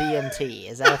really into DMT.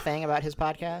 Is that a thing about his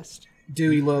podcast?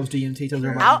 Dude, he loves DMT. Tells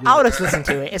everybody I'll just listen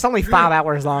to it. It's only 5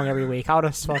 hours long every week. I'll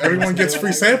just fucking Everyone gets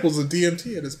free samples of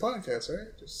DMT at his podcast, right?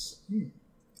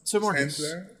 So, Marcus,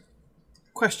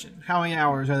 question: how many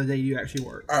hours out of the day do you actually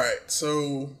work? All right,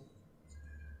 so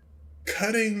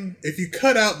if you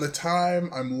cut out the time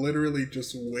I'm literally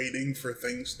just waiting for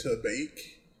things to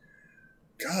bake,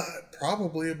 God,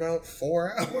 probably about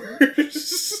 4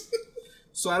 hours.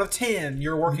 So out of 10,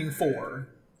 you're working 4.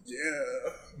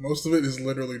 Yeah, most of it is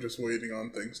literally just waiting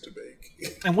on things to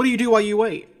bake. And what do you do while you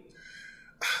wait?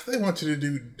 They want you to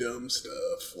do dumb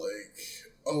stuff like,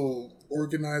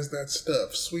 organize that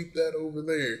stuff, sweep that over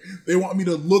there. They want me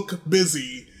to look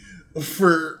busy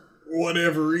for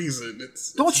whatever reason.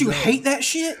 Don't you dumb. hate that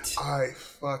shit? I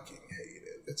fucking hate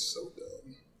it. It's so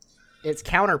dumb. It's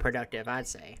counterproductive, I'd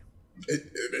say.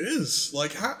 It is.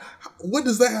 Like, what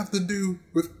does that have to do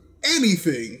with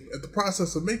anything at the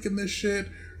process of making this shit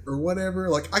or whatever?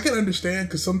 Like, I can understand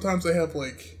because sometimes they have,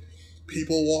 like,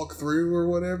 people walk through or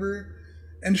whatever.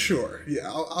 And sure, yeah,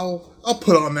 I'll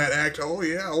put on that act. Oh,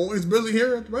 yeah, always busy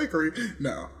here at the bakery.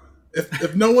 No.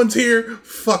 If no one's here,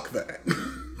 fuck that.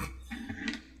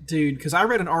 Dude, because I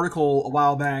read an article a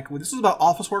while back. This is about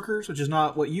office workers, which is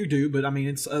not what you do, but I mean,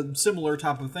 it's a similar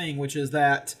type of thing, which is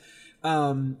that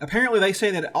apparently they say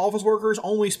that office workers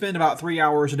only spend about 3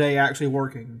 hours a day actually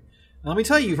working. Now, let me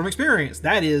tell you from experience,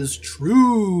 that is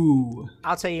true.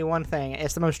 I'll tell you one thing.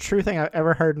 It's the most true thing I've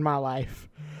ever heard in my life.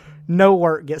 No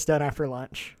work gets done after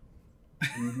lunch.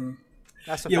 Mm-hmm.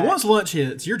 That's a yeah, fact. once lunch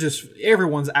hits,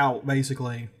 everyone's out,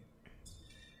 basically.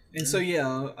 And so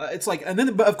it's like, and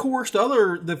then but of course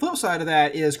the flip side of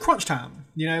that is crunch time.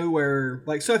 You know, where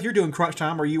like Seth, you're doing crunch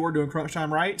time, or you were doing crunch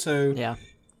time, right? So Yeah.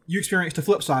 you experienced the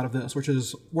flip side of this, which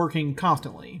is working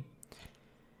constantly.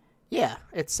 Yeah,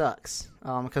 it sucks.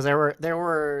 Because there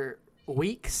were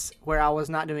weeks where I was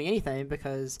not doing anything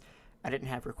because I didn't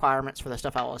have requirements for the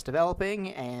stuff I was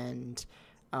developing, and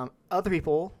other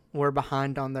people were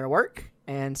behind on their work,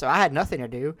 and so I had nothing to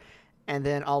do. And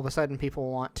then all of a sudden,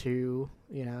 people want to,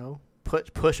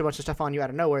 push a bunch of stuff on you out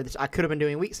of nowhere that I could have been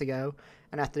doing weeks ago,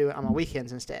 and I have to do it on my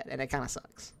weekends instead, and it kind of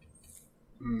sucks.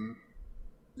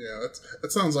 Yeah,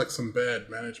 that sounds like some bad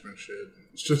management shit.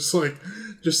 It's just like,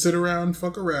 just sit around,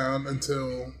 fuck around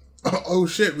until, oh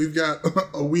shit, we've got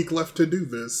a week left to do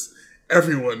this.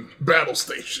 Everyone, battle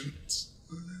stations.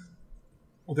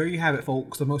 Well, there you have it,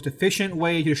 folks. The most efficient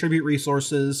way to distribute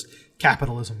resources,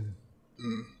 capitalism.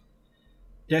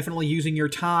 Definitely using your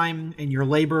time and your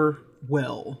labor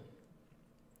well.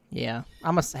 Yeah.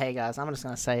 Hey guys, I'm just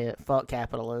going to say it. Fuck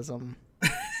capitalism.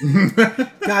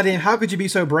 Goddamn, how could you be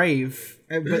so brave,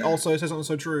 but also say something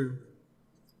so true?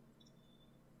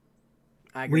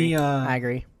 I agree. I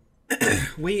agree.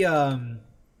 We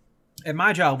at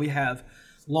my job, we have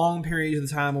long periods of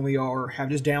the time when we have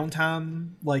just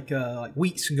downtime, like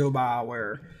weeks can go by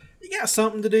where you got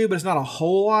something to do, but it's not a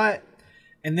whole lot.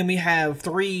 And then we have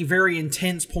 3 very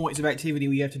intense points of activity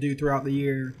we have to do throughout the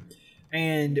year.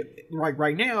 And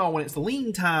right now, when it's the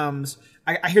lean times,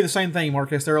 I hear the same thing,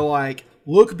 Marcus. They're like,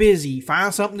 look busy,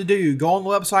 find something to do, go on the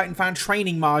website and find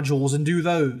training modules and do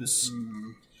those.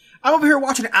 I'm over here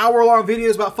watching hour-long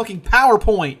videos about fucking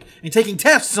PowerPoint and taking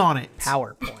tests on it.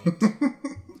 PowerPoint.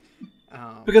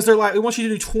 Because they're like, we want you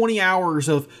to do 20 hours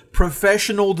of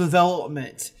professional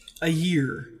development a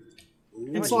year.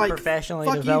 It's like, professionally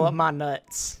fuck develop you. my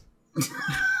nuts.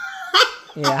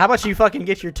 Yeah, how about you fucking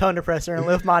get your tongue depressor and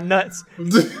lift my nuts,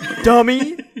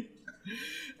 dummy?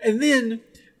 And then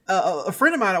a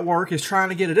friend of mine at work is trying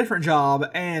to get a different job,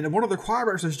 and one of the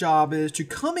requirements job is to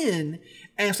come in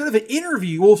and instead of an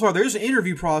interview, there's an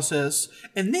interview process,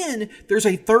 and then there's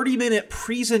a 30-minute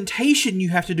presentation you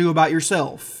have to do about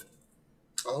yourself.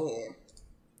 Oh.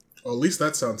 Well, at least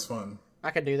that sounds fun.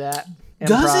 I could do that. Improv.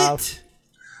 Does it?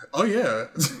 Oh, yeah.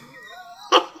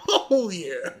 Oh,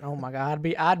 yeah. Oh my god,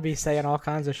 I'd be saying all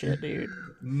kinds of shit, dude.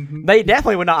 They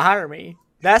definitely would not hire me.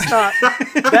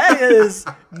 That is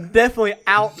definitely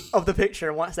out of the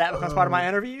picture once that becomes part of my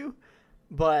interview.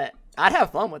 But I'd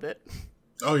have fun with it.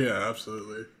 Oh, yeah,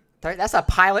 absolutely. That's a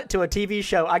pilot to a TV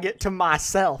show I get to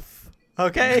myself.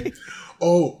 Okay?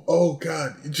 Oh,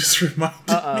 God. You just reminded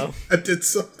me. I did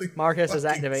something. Marcus is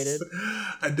activated.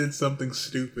 I did something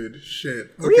stupid.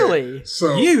 Shit. Okay, Really?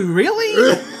 So You really?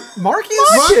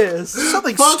 Marcus? Marcus!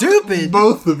 Something fuck stupid.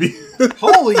 both of you.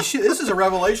 Holy shit, this is a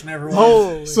revelation, everyone.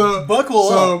 Holy. So Buckle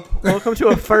up. Welcome to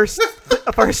a first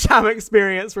time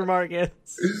experience for Marcus.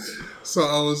 So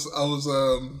I was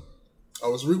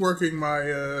reworking my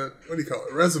what do you call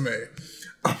it, resume.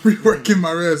 I'm reworking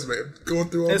my resume, going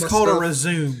through all It's my called stuff. a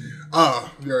resume.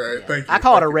 Ah, you're right. Thank you. I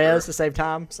call it Thank a you, res sir. to save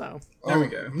time, so. There we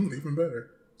go. Even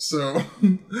better. So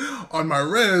on my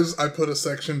res, I put a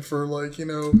section for like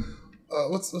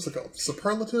what's it called,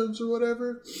 superlatives or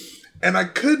whatever, and I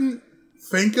couldn't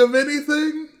think of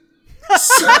anything.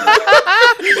 So,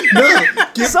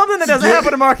 Something that doesn't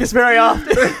happen to Marcus very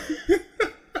often.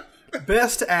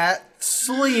 Best at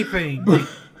sleeping.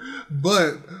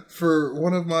 But for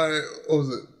one of my, what was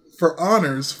it? For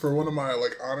honors, for one of my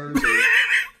like honors,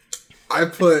 I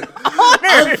put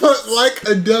like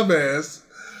a dumbass.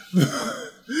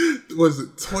 Was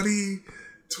it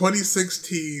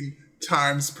 2016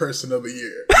 Times Person of the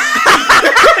Year?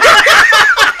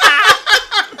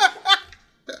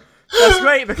 That's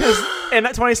great because in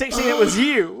 2016 it was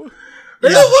you.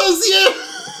 It was you.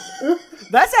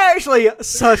 That's actually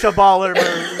such a baller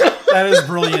move. That is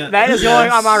brilliant. That is going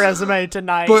on my resume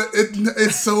tonight. But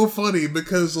it's so funny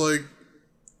because like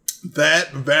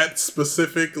that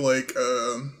specific like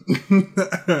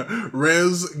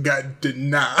res got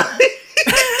denied.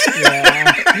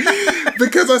 Yeah.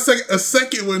 Because I sent a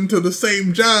second one to the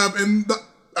same job, and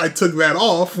I took that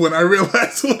off when I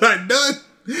realized what I'd done,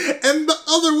 and the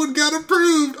other one got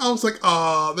approved. I was like,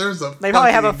 "Oh, there's a." They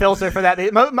probably have a filter for that.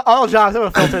 All jobs have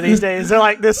a filter these days. They're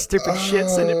like, this stupid shit,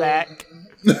 send it back.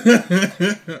 That's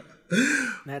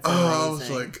amazing. I was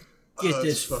like, Get that's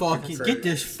this great.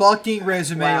 fucking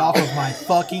resume off of my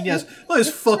fucking desk. Look at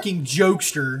this fucking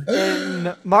jokester.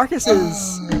 And Marcus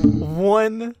is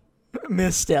one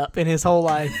misstep in his whole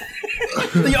life.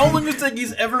 The only mistake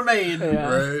he's ever made. Yeah.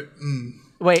 Right?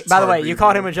 Wait, by the hard way, to you be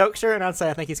called right. him a jokester, and I'd say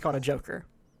I think he's called a joker.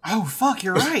 Oh fuck,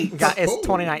 you're right. It's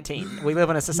 2019. We live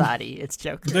in a society. It's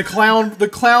Joker. the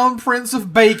clown prince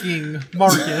of baking,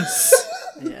 Marcus.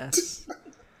 Yes.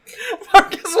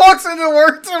 Marcus walks into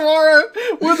work tomorrow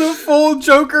with a full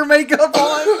Joker makeup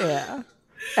on. Yeah.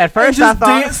 At first, And I just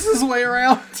thought. dances his way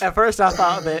around. At first, I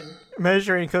thought that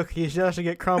measuring cookies just to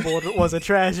get crumbled was a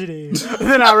tragedy.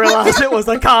 Then I realized it was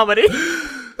a comedy.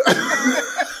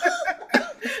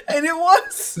 And it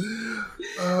was.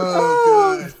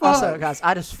 Oh, God. Also, guys,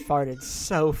 I just farted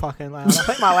so fucking loud. I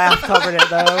think my laugh covered it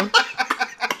though.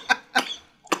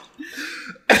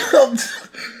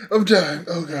 I'm dying.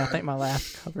 Oh, Yeah, I God. think my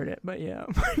laugh covered it. But yeah,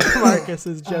 Marcus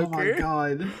is Joker. Oh my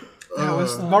god.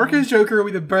 Marcus Joker will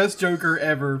be the best Joker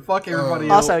ever. Fuck everybody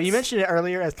else. Also, you mentioned it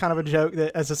earlier as kind of a joke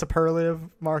that as a superlative,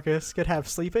 Marcus could have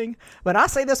sleeping. But I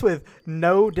say this with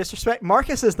no disrespect.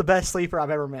 Marcus is the best sleeper I've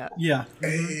ever met. Yeah.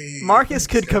 Hey, Marcus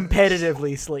could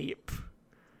competitively sleep.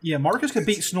 Yeah, Marcus could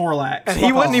beat Snorlax. And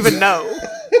he wouldn't even know.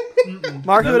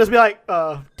 Marcus would just be like,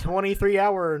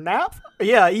 23-hour nap?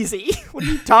 Yeah, easy. What are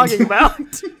you talking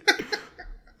about?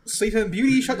 Sleeping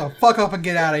Beauty, shut the fuck up and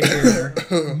get out of here.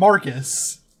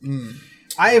 Marcus.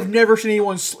 I have never seen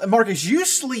anyone... Marcus, you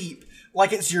sleep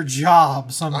like it's your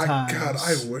job sometimes. God,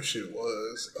 I wish it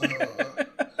was.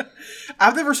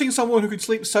 I've never seen someone who could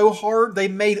sleep so hard they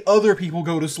made other people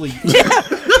go to sleep.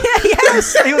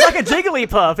 Yes, he was like a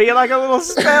Jigglypuff. He had like a little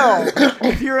spell.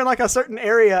 If you're in like a certain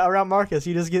area around Marcus,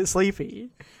 you just get sleepy.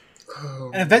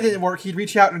 And if that didn't work, he'd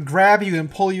reach out and grab you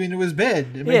and pull you into his bed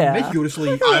and make you go to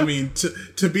sleep. I mean,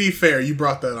 to be fair, you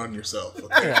brought that on yourself.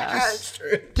 Okay? Yeah. That's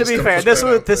true. To be gonna fair, put this that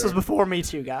was out this there. was before Me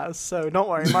Too, guys. So don't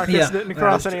worry, Marcus Yeah, didn't that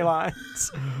cross is any true.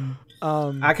 lines.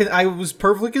 I was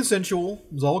perfectly consensual.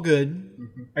 It was all good.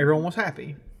 Everyone was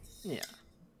happy. Yeah,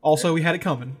 Also, we had it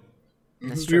coming.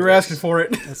 that's We true. were asking for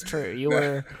it. That's true. You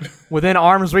were within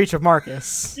arm's reach of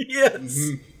Marcus. Yes.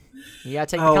 You gotta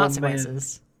take the Oh,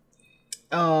 consequences.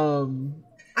 I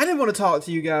did want to talk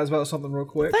to you guys about something real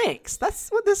quick. Thanks. That's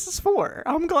what this is for.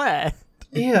 I'm glad.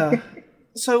 Yeah.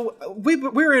 So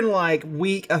we're in like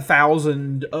week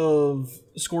 1,000 of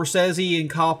Scorsese and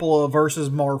Coppola versus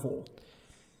Marvel.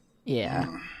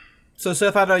 Yeah. So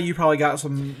Seth, I know you probably got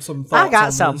some thoughts. I got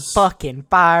on some this. fucking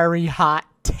fiery hot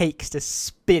takes to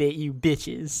spit at you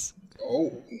bitches.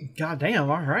 Oh, God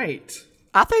damn! All right.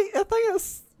 I think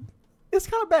it's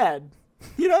kind of bad.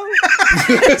 You know,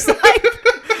 it's like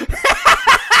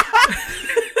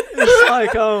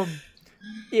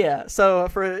yeah. So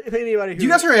for if anybody who Do you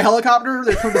guys hear a helicopter?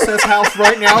 They come to Seth's house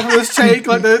right now for this take.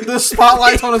 Like the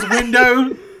spotlight's on his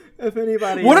window. if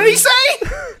anybody What did he say?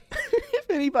 if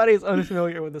anybody is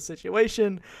unfamiliar with the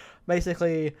situation,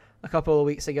 basically a couple of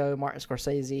weeks ago, Martin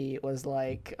Scorsese was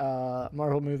like,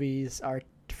 Marvel movies are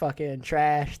fucking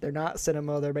trash. They're not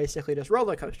cinema. They're basically just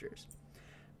roller coasters.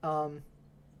 And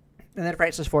then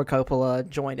Francis Ford Coppola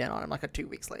joined in on him like 2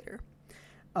 weeks later.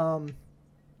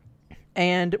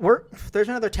 And there's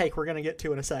another take we're going to get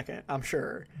to in a second, I'm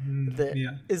sure, that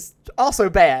is also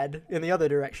bad in the other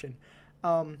direction.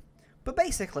 But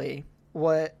basically,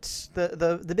 what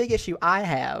the big issue I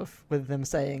have with them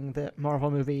saying that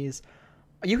Marvel movies,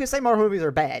 you can say Marvel movies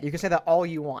are bad. You can say that all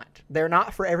you want. They're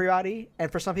not for everybody, and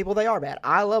for some people they are bad.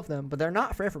 I love them, but they're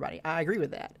not for everybody. I agree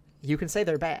with that. You can say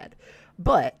they're bad.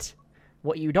 But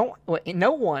what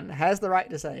no one has the right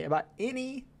to say about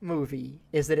any movie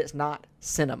is that it's not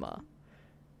cinema.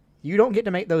 You don't get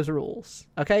to make those rules.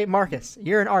 Okay, Marcus,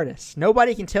 you're an artist.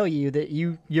 Nobody can tell you that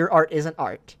your art isn't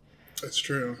art. that's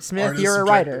true. Smith, Art is you're a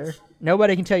subjective. writer.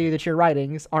 Nobody can tell you that your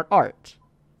writings aren't art.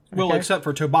 Well, Okay. except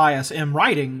for Tobias M.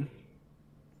 Writing,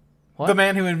 What? the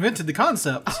man who invented the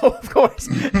concept. Oh, of course.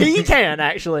 He can,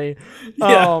 actually.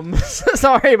 Yeah.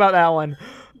 Sorry about that one.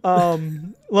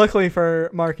 Luckily for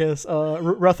Marcus,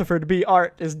 Rutherford B.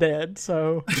 Art is dead,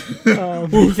 so he can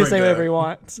say thank whatever God. he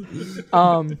wants.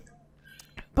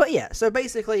 But yeah, so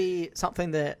basically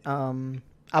something that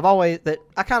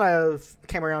I kind of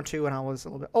came around to when I was a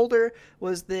little bit older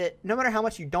was that no matter how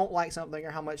much you don't like something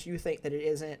or how much you think that it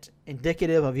isn't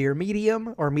indicative of your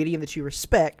medium or medium that you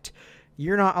respect,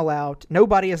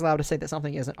 nobody is allowed to say that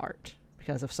something isn't art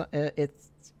because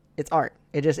it's art.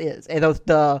 It just is. And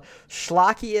the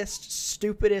schlockiest,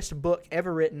 stupidest book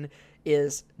ever written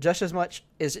is just as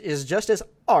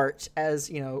art as,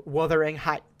 Wuthering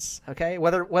Heights. Okay,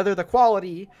 whether the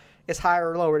quality is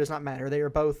higher or lower does not matter. They are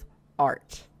both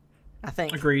art. I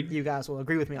think Agreed. you guys will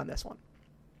agree with me on this one.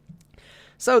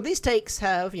 So these takes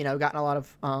have gotten a lot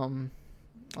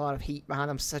of heat behind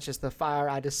them, such as the fire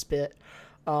I just spit,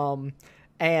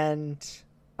 and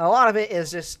A lot of it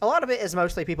is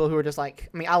mostly people who are just like,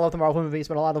 I mean, I love the Marvel movies,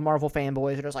 but a lot of the Marvel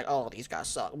fanboys are just like, oh, these guys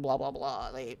suck, blah, blah,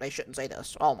 blah. They shouldn't say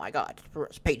this. Oh my god.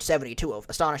 Page 72 of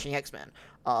Astonishing X-Men.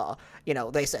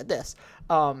 They said this.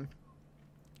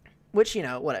 Which,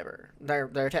 whatever.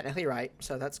 They're technically right,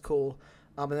 so that's cool.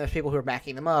 And there's people who are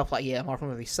backing them up, like, yeah, Marvel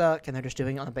movies suck, and they're just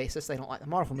doing it on the basis they don't like the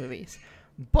Marvel movies.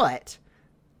 But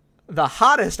the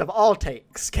hottest of all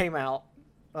takes came out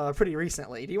pretty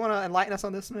recently. Do you want to enlighten us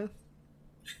on this, Smith?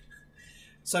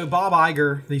 So Bob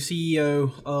Iger, the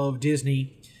CEO of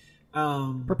Disney,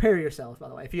 prepare yourself, by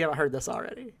the way, if you haven't heard this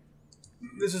already.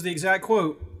 This is the exact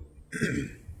quote.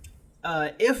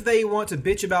 If they want to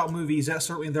bitch about movies, that's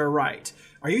certainly their right.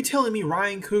 Are you telling me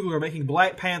Ryan Coogler making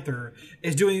Black Panther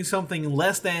is doing something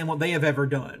less than what they have ever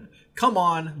done? Come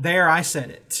on, there, I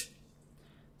said it.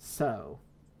 So,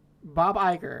 Bob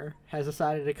Iger has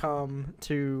decided to come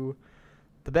to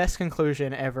the best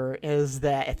conclusion ever, is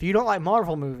that if you don't like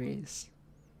Marvel movies,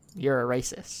 you're a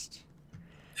racist.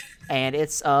 And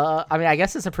it's, I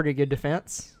guess it's a pretty good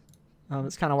defense.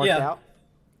 It's kind of worked out.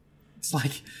 It's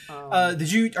like,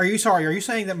 are you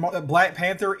saying that Black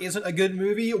Panther isn't a good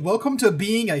movie? Welcome to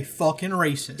being a fucking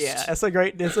racist. Yeah, it's a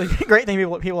great thing.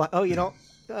 People are like, oh,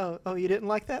 you didn't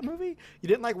like that movie? You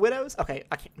didn't like Widows? Okay,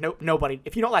 I can't. Nobody.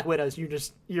 If you don't like Widows,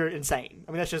 you're insane.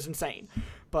 I mean, that's just insane.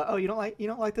 But you don't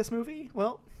like this movie?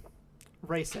 Well,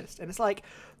 racist. And it's like,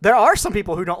 there are some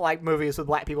people who don't like movies with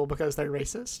black people because they're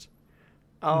racist.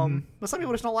 But some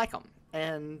people just don't like them.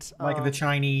 And like the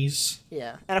Chinese.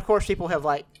 Yeah. And of course people have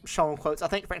like shown quotes. I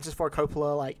think Francis Ford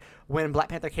Coppola, like when Black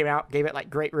Panther came out, gave it like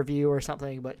great review or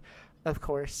something, but of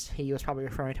course he was probably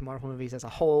referring to Marvel movies as a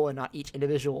whole and not each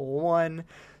individual one.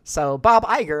 So Bob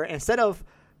Iger, instead of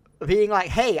being like,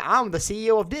 hey, I'm the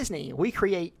CEO of Disney, we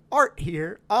create art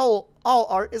here, all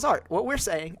art is art, what we're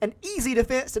saying, an easy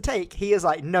defense to take, he is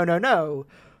like, no,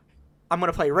 I'm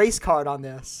going to play race card on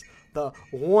this. The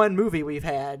one movie we've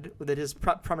had that is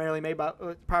primarily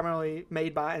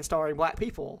made by and starring black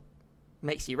people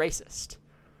makes you racist.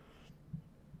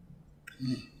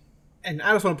 And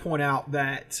I just want to point out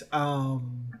that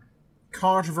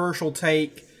controversial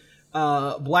take.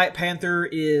 Black Panther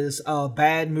is a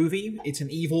bad movie. It's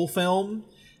an evil film.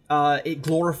 It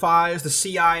glorifies the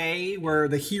CIA, where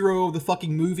the hero of the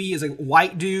fucking movie is a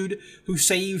white dude who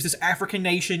saves this African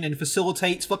nation and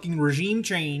facilitates fucking regime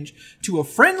change to a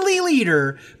friendly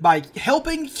leader by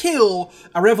helping kill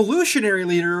a revolutionary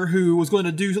leader who was going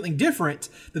to do something different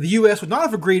that the U.S. would not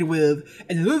have agreed with.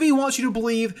 And the movie wants you to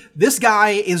believe this guy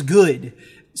is good.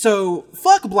 So,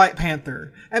 fuck Black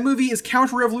Panther. That movie is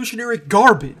counter-revolutionary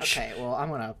garbage. Okay, well, I'm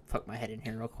going to poke my head in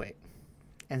here real quick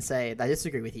and say that I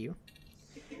disagree with you.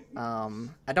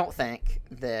 I don't think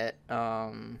that,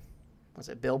 was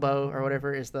it Bilbo or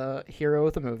whatever is the hero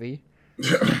of the movie. I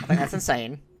think that's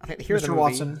insane. I think the hero of the movie,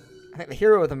 Watson. I think the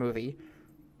hero of the movie,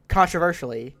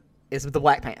 controversially, is the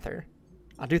Black Panther.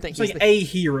 I do think he's like a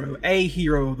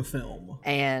hero of the film.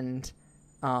 And,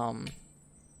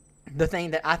 the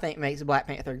thing that I think makes Black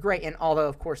Panther great, and although,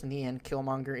 of course, in the end,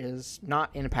 Killmonger is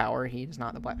not in power, he's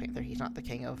not the Black Panther, he's not the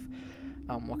king of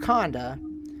Wakanda,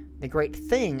 the great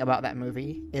thing about that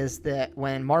movie is that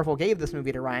when Marvel gave this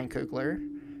movie to Ryan Coogler,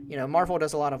 Marvel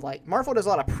does a lot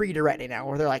of pre-directing now,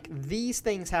 where they're like, these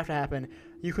things have to happen,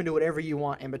 you can do whatever you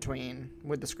want in between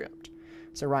with the script.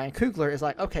 So Ryan Coogler is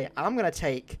like, okay, I'm gonna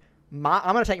take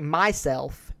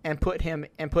myself and put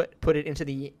it into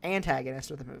the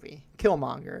antagonist of the movie,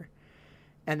 Killmonger,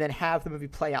 and then have the movie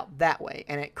play out that way.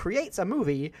 And it creates a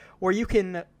movie where you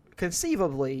can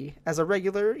conceivably, as a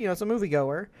regular, as a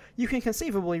moviegoer, you can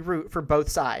conceivably root for both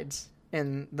sides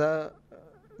in the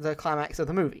climax of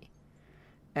the movie.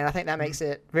 And I think that makes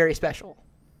it very special.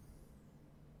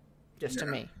 Just to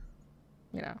me.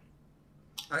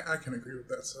 I can agree with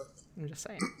that stuff. I'm just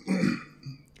saying.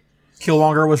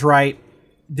 Killmonger was right.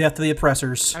 Death to the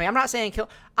oppressors. I mean, I'm not saying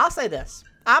I'll say this.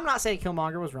 I'm not saying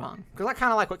Killmonger was wrong, because I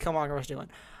kind of like what Killmonger was doing.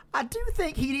 I do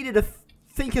think he needed to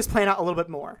think his plan out a little bit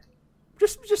more.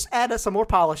 Just add some more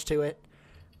polish to it.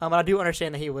 But I do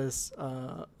understand that he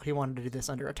wanted to do this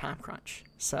under a time crunch.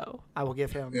 So I will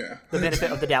give him the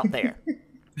benefit of the doubt there.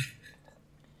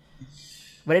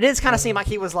 But it does kind of seem like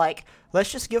he was like,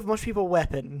 let's just give a bunch of people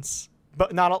weapons,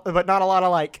 but not a lot of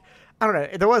like, I don't know.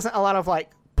 There wasn't a lot of like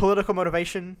political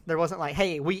motivation. There wasn't like,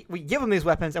 hey, we give them these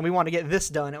weapons and we want to get this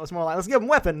done. It was more like, let's give them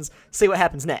weapons, see what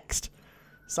happens next.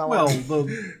 So it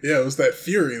was that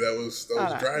fury that was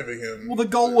driving him. Well, the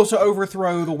goal was to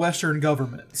overthrow the Western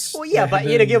governments. Well, yeah, but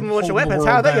you to give them a bunch of weapons.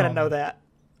 How are they going to know that?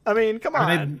 I mean, come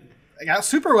on. They got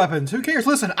super weapons. Who cares?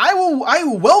 Listen, I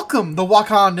will welcome the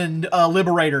Wakandan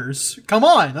liberators. Come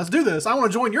on, let's do this. I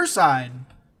want to join your side.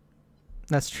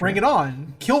 That's true. Bring it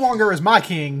on. Killmonger is my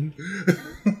king.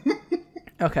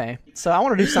 Okay, so I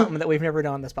want to do something that we've never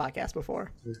done on this podcast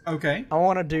before. Okay. I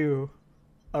want to do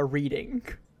a reading.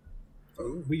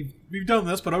 We've done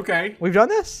this, but okay. We've done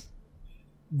this?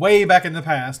 Way back in the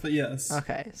past, but yes.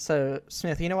 Okay, so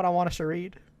Smith, you know what I want us to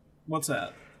read? What's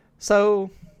that?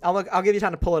 So I'll give you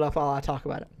time to pull it up while I talk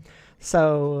about it.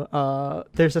 So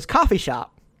there's this coffee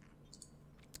shop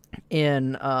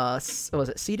in what was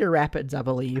it, Cedar Rapids, I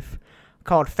believe,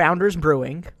 called Founders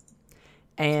Brewing,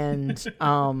 and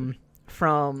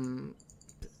from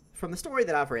the story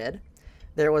that I've read,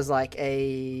 there was like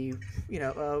a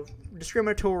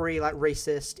discriminatory, like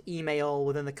racist email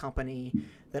within the company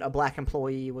that a black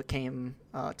employee came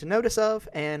to notice of,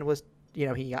 and was,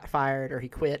 he got fired or he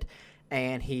quit,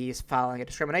 and he's filing a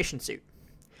discrimination suit.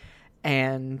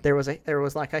 And there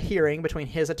was like a hearing between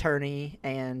his attorney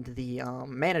and the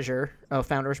manager of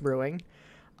Founders Brewing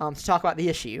to talk about the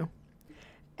issue.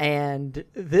 And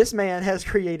this man has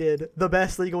created the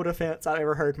best legal defense I've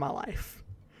ever heard in my life.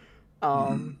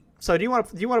 So do you want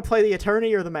to play the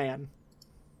attorney or the man?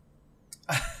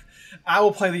 I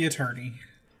will play the attorney.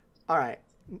 All right.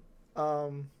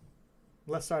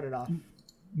 Let's start it off.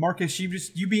 Marcus,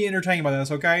 you be entertained by this,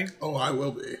 okay? Oh, I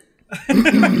will be.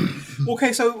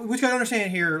 Okay, so what you gotta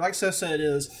understand here, like Seth said,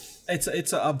 is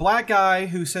it's a black guy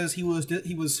who says he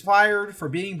was fired for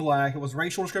being black. It was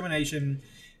racial discrimination,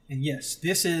 and yes,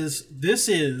 this is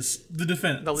the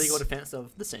defense, the legal defense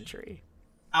of the century.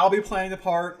 I'll be playing the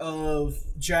part of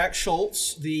Jack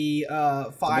Schultz, the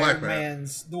fired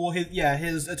man's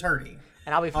his attorney,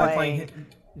 and I'll be playing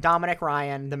Dominic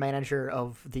Ryan, the manager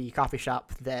of the coffee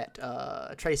shop that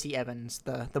Tracy Evans,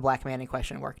 the black man in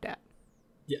question, worked at.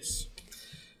 Yes.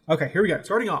 Okay, here we go.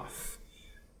 Starting off.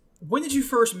 When did you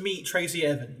first meet Tracy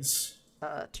Evans?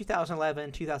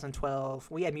 2011, 2012.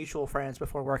 We had mutual friends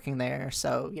before working there,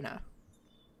 so,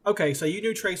 Okay, so you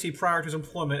knew Tracy prior to his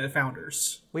employment at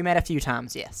Founders. We met a few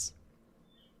times, yes.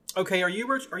 Okay, are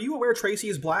you aware Tracy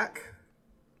is black?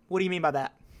 What do you mean by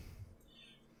that?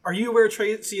 Are you aware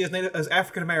Tracy is as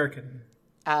African American?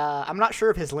 I'm not sure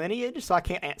of his lineage, so I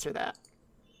can't answer that.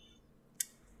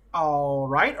 All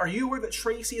right. Are you aware that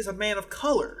Tracy is a man of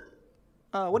color?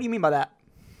 What do you mean by that?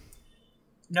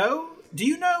 No? Do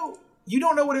you know? You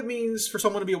don't know what it means for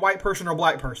someone to be a white person or a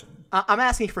black person? I'm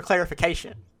asking for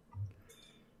clarification.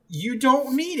 You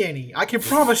don't need any. I can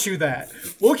promise you that.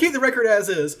 We'll keep the record as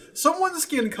is. Someone's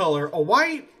skin color, a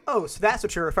white... Oh, so that's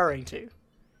what you're referring to?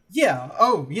 Yeah.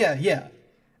 Oh, yeah.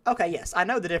 Okay, yes. I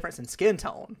know the difference in skin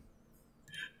tone.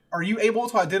 Are you able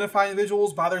to identify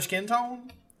individuals by their skin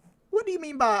tone? What do you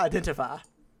mean by identify?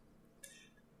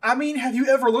 I mean, have you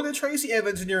ever looked at Tracy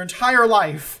Evans in your entire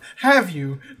life? Have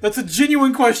you? That's a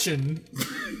genuine question.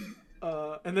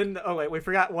 And then, we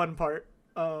forgot one part.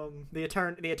 The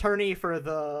attorney for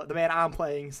the man I'm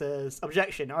playing says,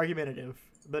 objection, argumentative.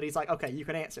 But he's like, okay, you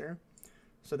can answer.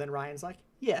 So then Ryan's like,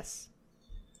 yes.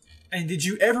 And did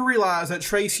you ever realize that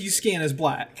Tracy's skin is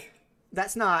black?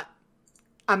 That's not...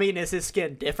 I mean, is his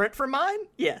skin different from mine?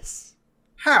 Yes.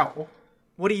 How?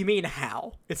 What do you mean,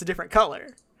 how? It's a different color.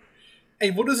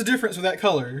 And what is the difference with that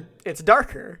color? It's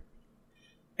darker.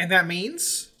 And that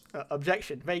means?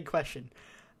 Objection. Vague question.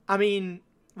 I mean,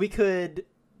 we could...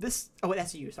 Oh, wait,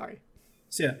 that's you. Sorry.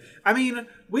 So, yeah. I mean,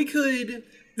 we could...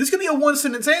 This could be a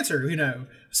one-sentence answer,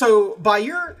 So, by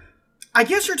your... I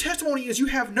guess your testimony is you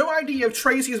have no idea if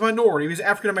Tracy is minority, if he's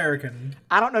African-American.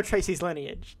 I don't know Tracy's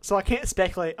lineage, so I can't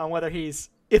speculate on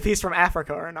if he's from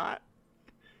Africa or not.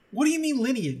 What do you mean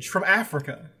lineage? From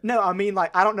Africa? No, I mean,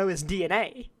 I don't know his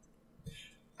DNA.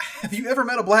 Have you ever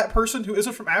met a black person who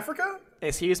isn't from Africa?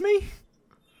 Excuse me?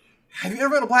 Have you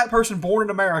ever met a black person born in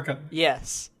America?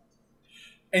 Yes.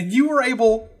 And you were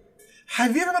able...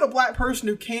 Have you ever met a black person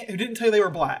who didn't tell you they were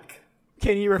black?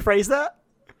 Can you rephrase that?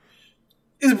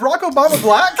 Is Barack Obama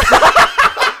black?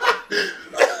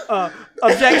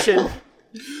 Objection.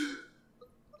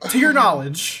 To your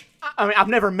knowledge. I mean, I've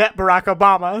never met Barack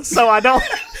Obama, so I don't...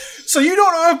 So you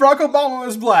don't know if Barack Obama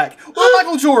is black. What about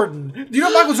Michael Jordan? Do you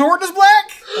know Michael Jordan is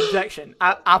black? Objection.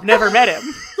 I've never met him.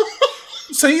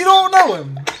 So you don't know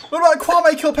him. What about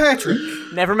Kwame Kilpatrick?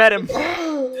 Never met him.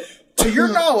 To your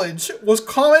knowledge, was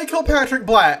Kwame Kilpatrick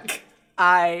black?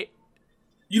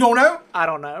 You don't know? I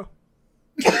don't know.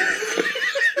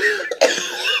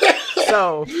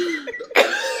 So,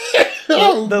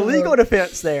 the legal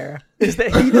defense there is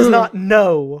that he does not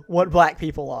know what black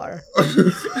people are.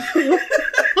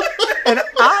 And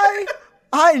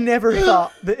I never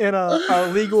thought that in a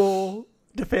legal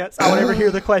defense I would ever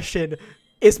hear the question,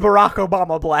 is Barack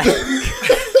Obama black?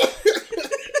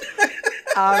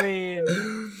 I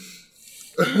mean,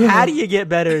 How do you get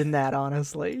better than that,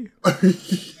 honestly?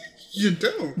 You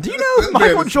don't. Do you know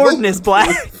Michael Jordan is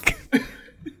black?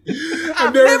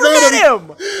 I've Never met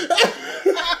him!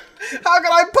 How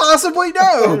could I possibly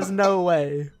know? There's no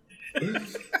way.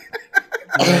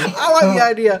 I like the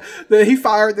idea that he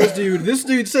fired this dude. This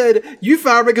dude said, "You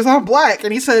fired me because I'm black,"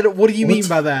 and he said, "What do you mean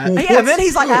by that?" Yeah, and then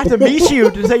he's like, "I have to meet you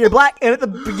to say you're black." And at the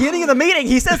beginning of the meeting,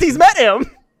 he says he's met him.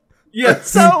 Yes.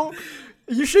 So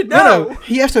you should know. No,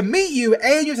 he has to meet you,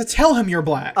 and you have to tell him you're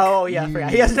black. Oh yeah, I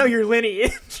forgot. He has to know your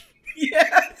lineage.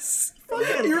 Yes.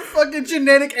 Your fucking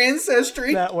genetic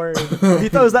ancestry. That word. He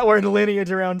throws that word lineage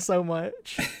around so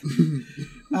much.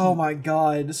 Oh my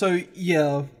god. So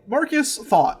yeah, Marcus,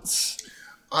 thoughts?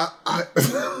 I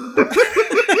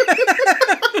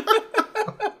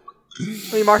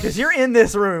mean, Marcus, you're in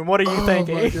this room. What are you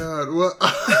thinking? Oh my god. Well,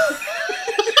 I'm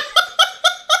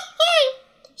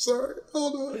sorry.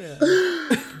 Hold on.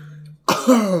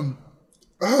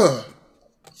 Yeah.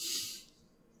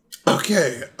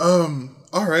 Okay.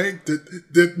 All right.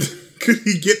 Could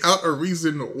he get out a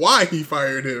reason why he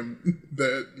fired him?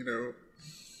 That,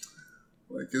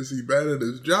 like, is he bad at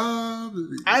his job?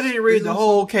 I didn't read the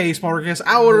whole case, Marcus.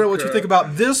 I want to know what you think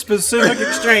about this specific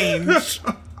exchange.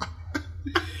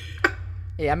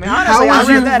 Yeah, I mean, honestly, I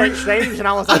read that exchange and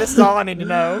I was like, this is all I need to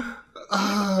know.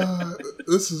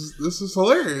 This is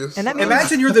hilarious. And that means,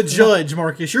 Imagine you're the judge,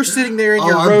 Marcus. You're sitting there in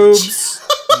your I'm- robes.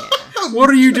 What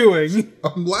are you doing?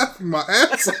 I'm laughing my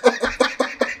ass off.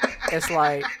 it's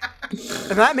like,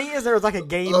 and that means there was like a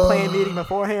game plan meeting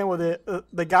beforehand where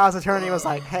the guy's attorney was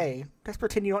like, "Hey, let's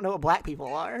pretend you don't know what black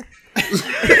people are."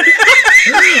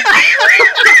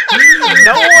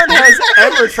 No one has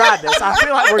ever tried this. I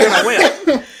feel like we're gonna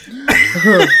win.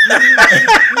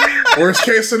 Worst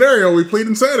case scenario, we plead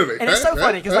insanity. And it's so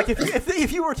funny because, like,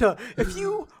 if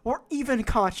you were even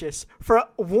conscious for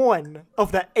one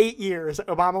of the 8 years that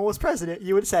Obama was president,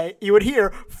 you would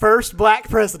hear first black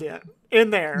president in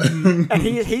there, and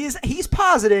he's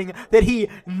positing that he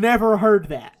never heard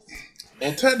that.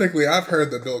 Well, technically, I've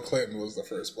heard that Bill Clinton was the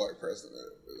first black president.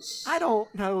 I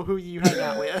don't know who you hang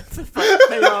out with, but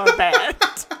they are bad.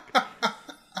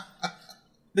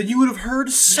 Then you would have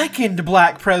heard second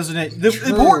black president. The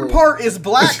important part is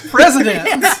black president.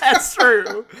 That's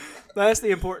true. That's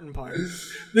the important part.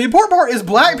 The important part is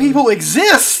black people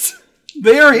exist.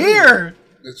 They are here.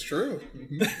 It's true.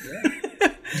 Mm-hmm.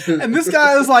 Yeah. And this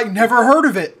guy is like, never heard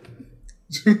of it.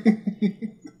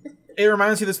 It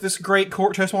reminds me of this great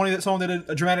court testimony that someone did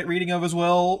a dramatic reading of as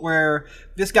well, where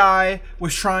this guy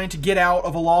was trying to get out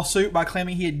of a lawsuit by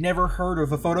claiming he had never heard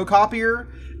of a photocopier,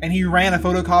 and he ran a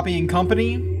photocopying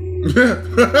company.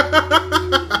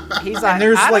 He's like,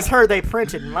 I just heard they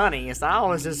printed money, so I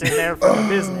was just in there for the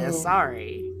business.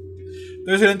 Sorry.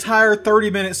 There's an entire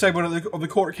 30-minute segment of the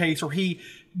court case where he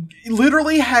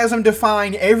literally has him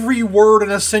define every word in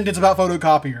a sentence about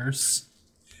photocopiers.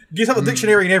 Gets out the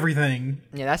dictionary and everything.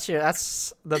 Yeah,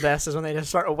 that's the best is when they just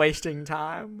start wasting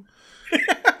time.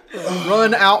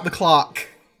 Run out the clock.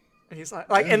 He's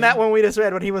like in that one we just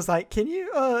read when he was like, "Can you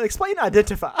explain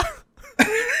identify?"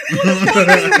 What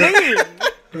do you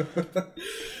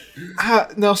mean?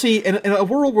 Now, see, in a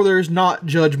world where there's not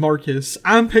Judge Marcus,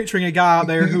 I'm picturing a guy out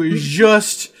there who is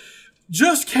just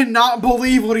cannot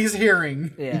believe what he's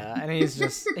hearing. Yeah, and he's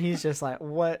just like,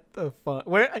 what the fuck?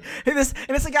 And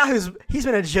it's a guy he's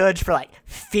been a judge for like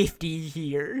 50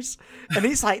 years, and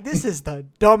he's like, this is the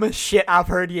dumbest shit I've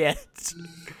heard yet.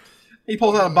 He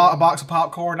pulls out a box of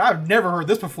popcorn. I've never heard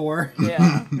this before.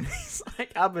 Yeah, he's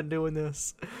like, I've been doing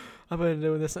this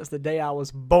since the day I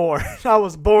was born. I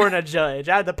was born a judge.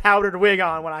 I had the powdered wig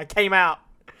on when I came out,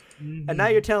 and now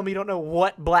you're telling me you don't know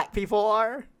what black people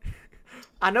are?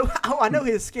 I know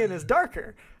his skin is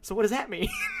darker. So what does that mean?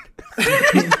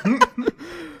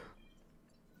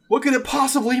 What could it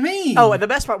possibly mean? Oh, and the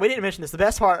best part, we didn't mention this. The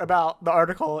best part about the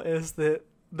article is that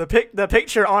the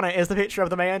picture on it is the picture of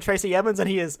the man, Tracy Evans, and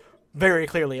he is very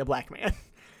clearly a black man.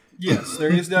 Yes,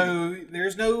 there's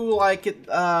no like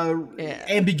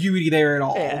ambiguity there at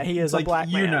all. Yeah, he is like, a black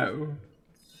man. You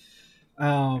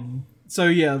know. So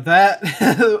yeah,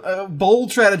 that bold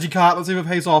strategy caught. Let's see if it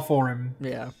pays off for him.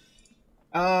 Yeah.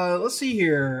 Let's see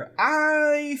here.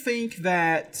 I think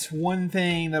that one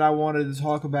thing that I wanted to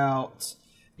talk about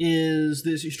is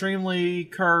this extremely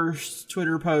cursed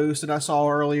Twitter post that I saw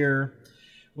earlier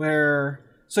where...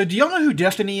 So, do y'all know who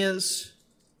Destiny is?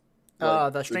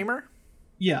 The streamer?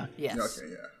 Yeah. Yes.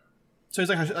 Okay, yeah. So, he's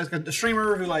like a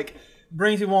streamer who, like,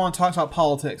 brings people on and talks about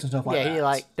politics and stuff like that. Yeah, he,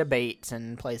 like, debates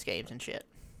and plays games and shit.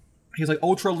 He's, like,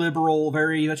 ultra-liberal,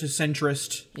 very much a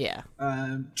centrist. Yeah.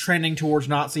 Trending towards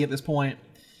Nazi at this point.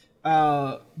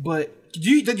 But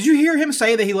did you hear him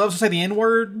say that he loves to say the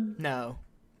N-word? No.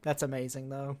 That's amazing,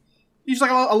 though. He's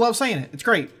like, I love saying it. It's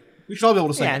great. We should all be able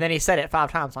to say it. Yeah, and then he said it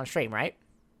 5 times on stream, right?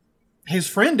 His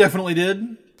friend definitely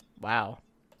did. Wow.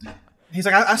 He's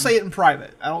like, I say it in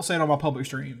private. I don't say it on my public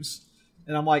streams.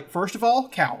 And I'm like, first of all,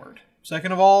 coward.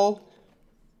 Second of all,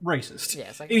 racist.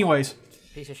 Yeah, anyways.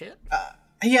 Piece of shit.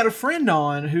 He had a friend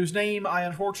on whose name I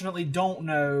unfortunately don't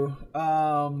know.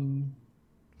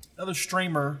 Another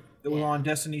streamer that was on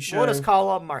Destiny's show. We'll just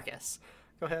call him Marcus.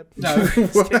 Go ahead. No.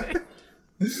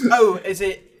 Oh, is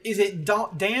it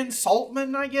Dan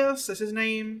Saltman, I guess? That's his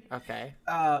name. Okay.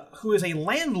 Who is a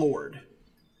landlord.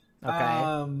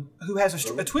 Okay. Who has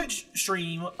a Twitch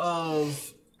stream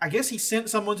of, I guess he sent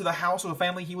someone to the house of a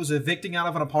family he was evicting out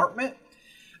of an apartment.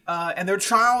 And their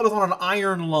child is on an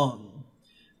iron lung.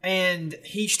 And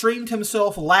he streamed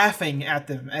himself laughing at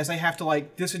them as they have to,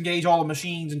 like, disengage all the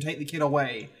machines and take the kid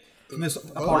away from this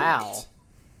apartment. Wow.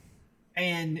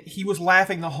 And he was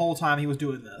laughing the whole time he was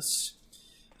doing this.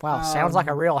 Wow, sounds like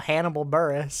a real Hannibal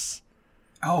Buress.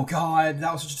 Oh, God,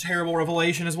 that was such a terrible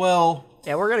revelation as well.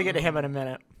 Yeah, we're going to get to him in a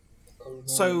minute.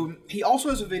 So, he also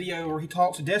has a video where he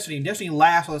talks to Destiny, and Destiny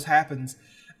laughs when this happens,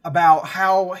 about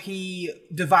how he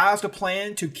devised a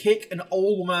plan to kick an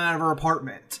old woman out of her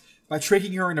apartment by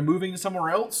tricking her into moving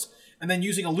somewhere else, and then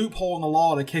using a loophole in the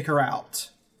law to kick her out.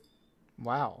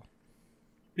 Wow.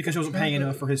 Because she wasn't paying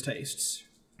enough for his tastes.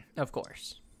 Of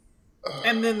course.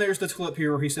 And then there's the clip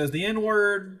here where he says the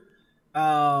N-word.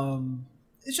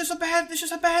 It's just a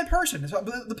bad person.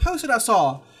 The post that I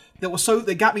saw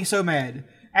that got me so mad.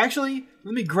 Actually,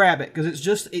 let me grab it because it's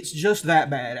just that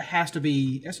bad. It has to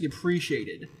be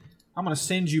appreciated. I'm gonna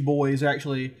send you boys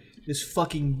actually this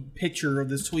fucking picture of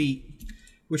this tweet,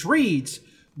 which reads,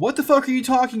 "What the fuck are you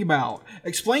talking about?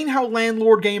 Explain how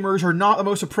landlord gamers are not the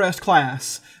most oppressed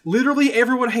class. Literally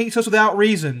everyone hates us without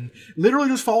reason. Literally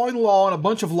just following the law and a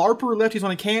bunch of LARPer lefties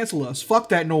want to cancel us. Fuck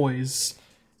that noise."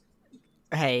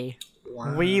 Hey,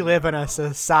 we live in a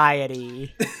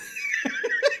society.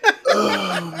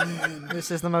 Oh, man.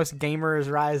 This is the most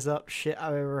gamers rise up shit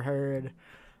I've ever heard.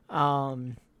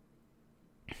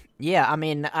 Yeah, I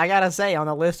mean, I gotta say, on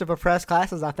the list of oppressed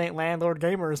classes, I think landlord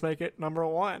gamers make it number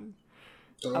 1.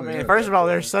 Oh, I mean, yeah, first of all,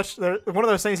 definitely. they're one of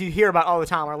those things you hear about all the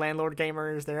time are landlord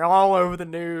gamers. They're all over the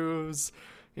news,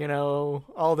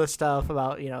 all this stuff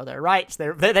about, their rights. They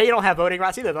don't have voting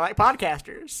rights either. They're like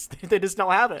podcasters. They just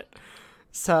don't have it.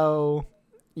 So,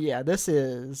 yeah, this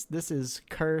is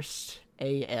cursed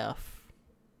AF.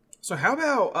 So how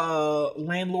about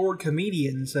landlord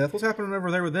comedians, Seth? What's happening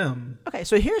over there with them? Okay,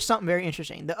 so here's something very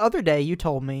interesting. The other day you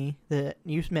told me that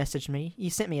you messaged me. You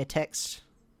sent me a text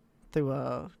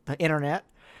through the internet,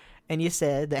 and you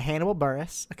said that Hannibal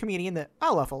Buress, a comedian that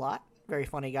I love a lot, very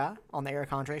funny guy, on the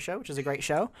Eric Andre show, which is a great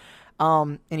show,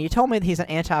 and you told me that he's an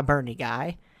anti-Bernie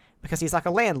guy because he's like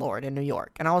a landlord in New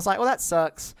York. And I was like, well, that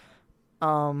sucks,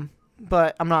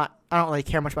 but I don't really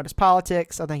care much about his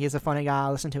politics. I think he's a funny guy. I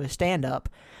listen to his stand-up.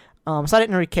 So I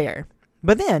didn't really care.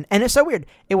 But then, and it's so weird,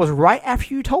 it was right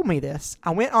after you told me this, I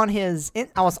went on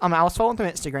I was following through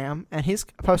Instagram, and his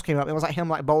post came up. It was like him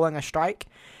like bowling a strike,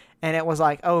 and it was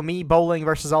like, oh, me bowling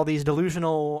versus all these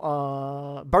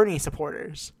delusional Bernie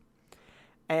supporters.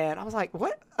 And I was like,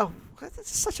 what? Oh, this is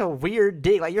such a weird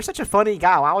dig. Like, you're such a funny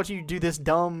guy. Why would you do this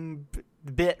dumb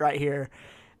bit right here?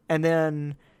 And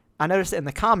then I noticed it in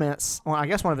the comments. Well, I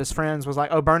guess one of his friends was like,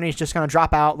 oh, Bernie's just going to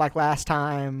drop out like last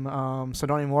time, so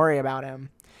don't even worry about him.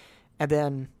 And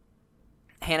then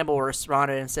Hannibal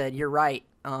responded and said, you're right.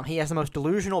 He has the most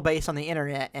delusional base on the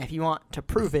internet, and if you want to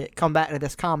prove it, come back to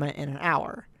this comment in an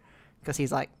hour. Because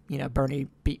he's like, Bernie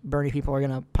people are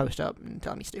going to post up and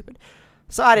tell me stupid.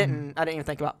 So I didn't even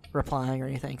think about replying or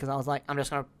anything, because I was like,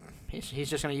 he's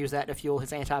just going to use that to fuel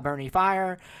his anti-Bernie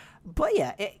fire. But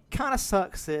yeah, it kind of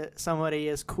sucks that somebody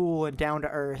as cool and down to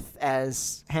earth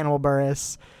as Hannibal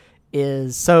Buress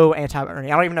is so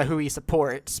anti-Bernie. I don't even know who he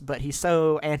supports, but he's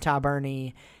so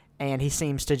anti-Bernie, and he's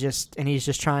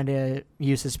just trying to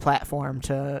use his platform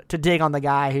to dig on the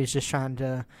guy who's just trying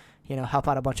to, help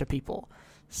out a bunch of people.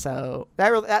 So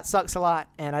that sucks a lot,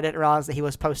 and I didn't realize that he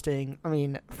was posting,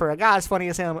 for a guy as funny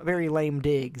as him, very lame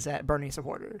digs at Bernie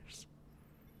supporters.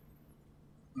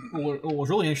 What was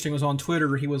really interesting was on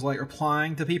Twitter, he was like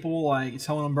replying to people, like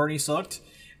telling them Bernie sucked,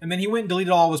 and then he went and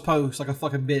deleted all of his posts like a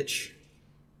fucking bitch.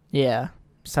 Yeah,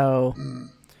 so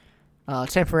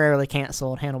temporarily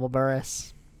canceled Hannibal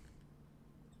Buress.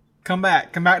 Come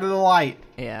back to the light.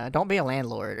 Yeah, don't be a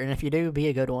landlord, and if you do, be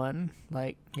a good one.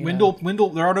 Like Wendell,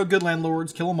 there are no good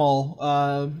landlords. Kill them all.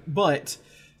 But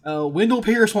Wendell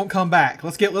Pierce won't come back.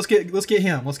 Let's get him. Let's get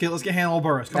Hannibal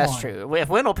Buress. Come on. That's true. If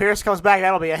Wendell Pierce comes back,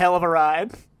 that'll be a hell of a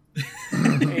ride.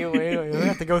 we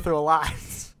have to go through a lot.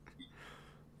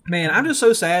 Man, I'm just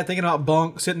so sad thinking about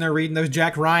Bunk sitting there reading those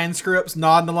Jack Ryan scripts,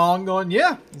 nodding along, going,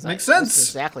 "Yeah, makes sense." This is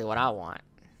exactly what I want.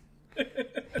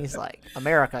 He's like,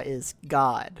 America is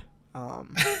God. Oh,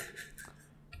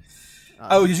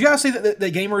 did you guys see that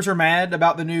the gamers are mad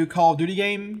about the new Call of Duty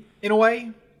game in a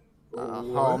way?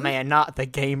 Oh man, not the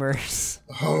gamers.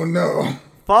 Oh no.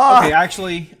 Fuck. Okay,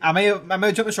 actually, I may have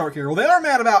jumped the shark here. Well, they are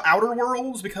mad about Outer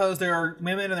Worlds because there are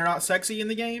women and they're not sexy in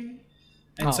the game,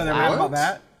 and so they're mad about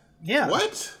that. Yeah.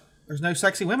 What? There's no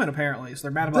sexy women apparently, so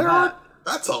they're mad about that.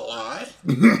 That's a lie.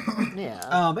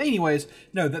 Yeah. Anyways,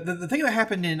 no. The thing that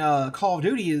happened in Call of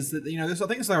Duty is that this, I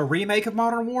think it's like a remake of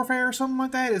Modern Warfare or something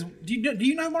like that. Do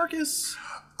you know, Marcus?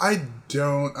 I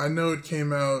don't. I know it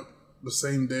came out the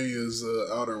same day as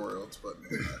Outer Worlds, but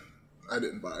I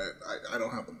didn't buy it. I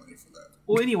don't have the money for that.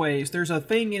 Well, anyways, there's a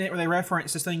thing in it where they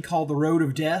reference this thing called the Road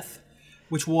of Death,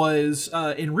 which was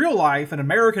in real life an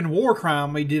American war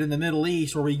crime we did in the Middle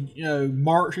East, where we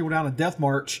march people down a death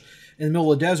march in the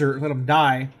middle of the desert and let them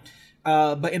die.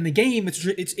 But in the game,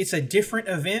 it's a different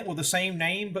event with the same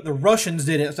name, but the Russians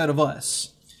did it instead of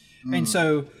us, and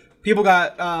so people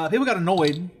got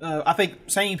annoyed. I think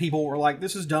sane people were like,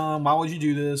 "This is dumb. Why would you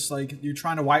do this? Like, you're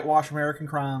trying to whitewash American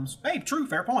crimes." Hey, true,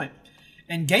 fair point.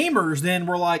 And gamers then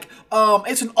were like,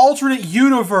 "It's an alternate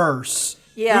universe.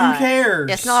 Yeah. Who cares?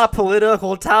 It's not a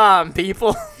political time,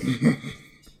 people."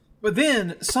 But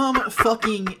then some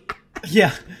fucking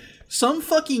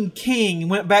king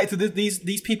went back to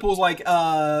these people's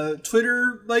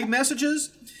Twitter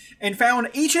messages and found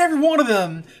each and every one of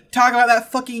them talking about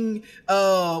that fucking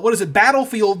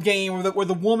Battlefield game where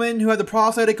the woman who had the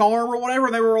prosthetic arm or whatever,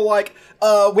 and they were like,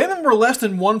 women were less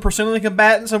than 1% of the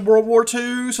combatants in World War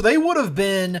II, so they would have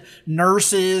been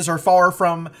nurses or far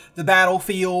from the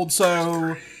battlefield.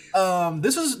 So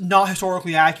this is not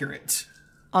historically accurate.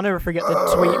 I'll never forget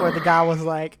the tweet where the guy was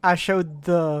like, "I showed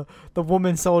the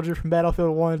woman soldier from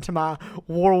Battlefield 1 to my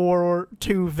World War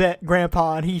II vet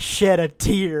grandpa, and he shed a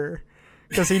tear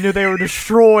because he knew they were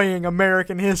destroying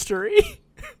American history."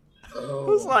 I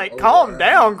was like, calm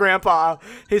down, grandpa.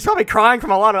 He's probably crying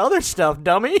from a lot of other stuff,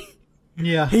 dummy.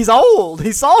 Yeah. He's old.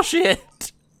 He saw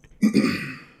shit.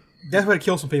 That's way to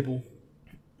kill some people.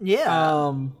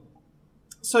 Yeah.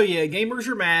 So yeah, gamers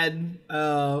are mad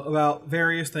about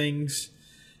various things.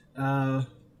 Dude,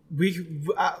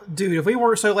 if we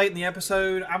weren't so late in the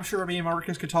episode, I'm sure me and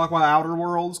Marcus could talk about Outer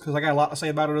Worlds because I got a lot to say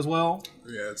about it as well.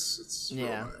 Yeah, it's real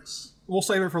nice. We'll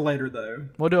save it for later, though.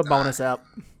 We'll do a bonus up.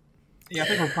 Yeah, I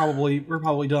think we're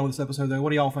probably done with this episode, though. What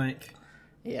do y'all think?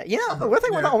 Yeah, we're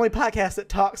the only podcast that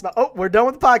talks about. Oh, we're done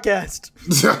with the podcast.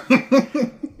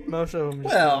 Most of them.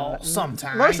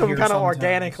 Sometimes. Most of them kind of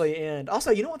organically end.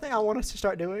 Also, you know one thing I want us to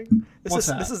start doing? What's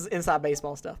that? This is inside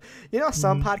baseball stuff. You know,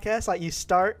 some podcasts you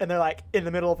start and they're in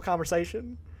the middle of a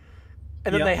conversation,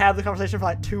 and then they have the conversation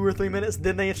for 2 or 3 minutes.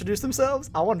 Then they introduce themselves.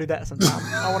 I want to do that sometime.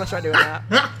 I want to start doing that.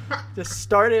 Just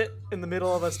start it in the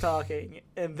middle of us talking,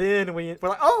 and then we're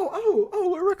like,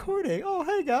 oh, we're recording. Oh,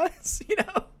 hey guys,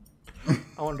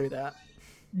 I want to do that.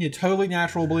 Yeah, totally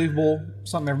natural, believable,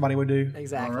 something everybody would do.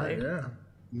 Exactly. All right, yeah.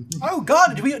 Oh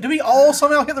God! Did we all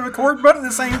somehow hit the record button at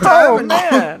the same time? Oh and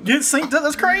man, get synced up?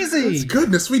 That's crazy.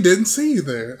 Goodness, we didn't see you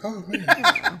there. Oh man.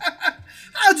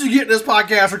 How'd you get in this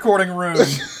podcast recording room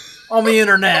on the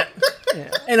internet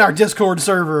in our Discord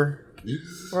server?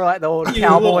 We're like the old You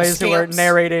cowboys little who are scamps.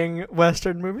 narrating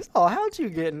Western movies. Oh, how'd you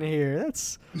get in here?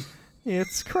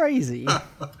 It's crazy.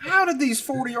 How did these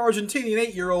 40 Argentinian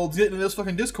 8-year-olds get into this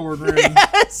fucking Discord room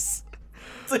Yes.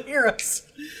 to hear us?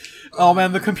 Oh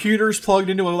man, the computer's plugged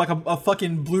into a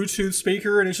fucking Bluetooth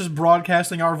speaker, and it's just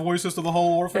broadcasting our voices to the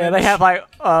whole orphanage. Yeah, they have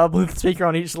a Bluetooth speaker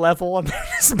on each level, and they're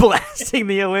just blasting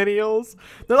the millennials.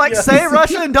 They're like, "Say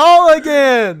Russian doll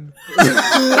again." We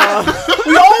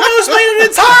almost made an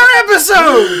entire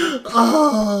episode.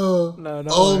 Oh, No,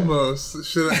 don't almost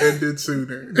should have ended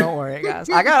sooner. Don't worry, guys.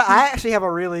 I actually have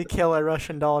a really killer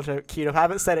Russian doll joke queued up. I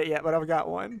haven't said it yet, but I've got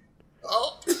one.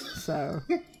 Oh. So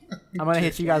I'm gonna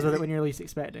hit you guys with it when you're least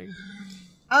expecting.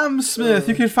 I'm Smith.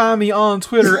 You can find me on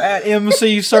Twitter at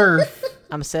MCSurf.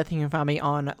 I'm Seth. You can find me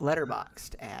on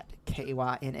Letterboxd at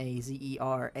KYNAZERAS,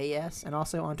 and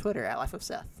also on Twitter at Life of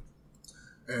Seth.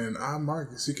 And I'm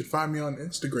Marcus. You can find me on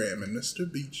Instagram at Mr.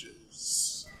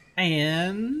 Beaches.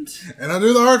 And I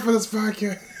do the art for this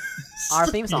podcast. Our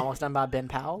theme's almost done by Ben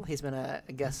Powell. He's been a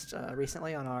guest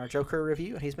recently on our Joker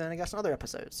review, and he's been a guest on other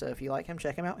episodes. So if you like him,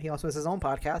 check him out. He also has his own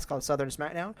podcast called Southern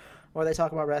Smackdown, where they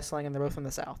talk about wrestling, and they're both from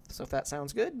the South. So if that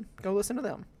sounds good, go listen to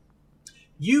them.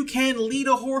 you can lead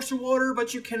a horse to water,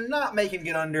 but you cannot make him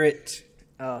get under it.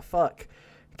 Fuck.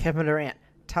 Kevin Durant,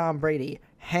 Tom Brady,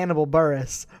 Hannibal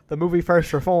Buress, the movie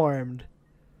First Reformed.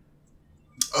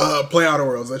 Play Outer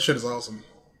Worlds. That shit is awesome.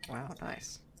 Wow,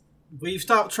 nice. We've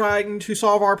stopped trying to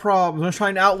solve our problems. We're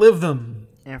trying to outlive them.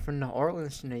 And from New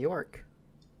Orleans to New York.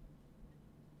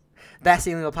 That's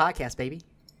the Illegal Podcast, baby.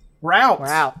 We're out. We're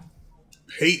out.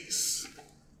 Peace.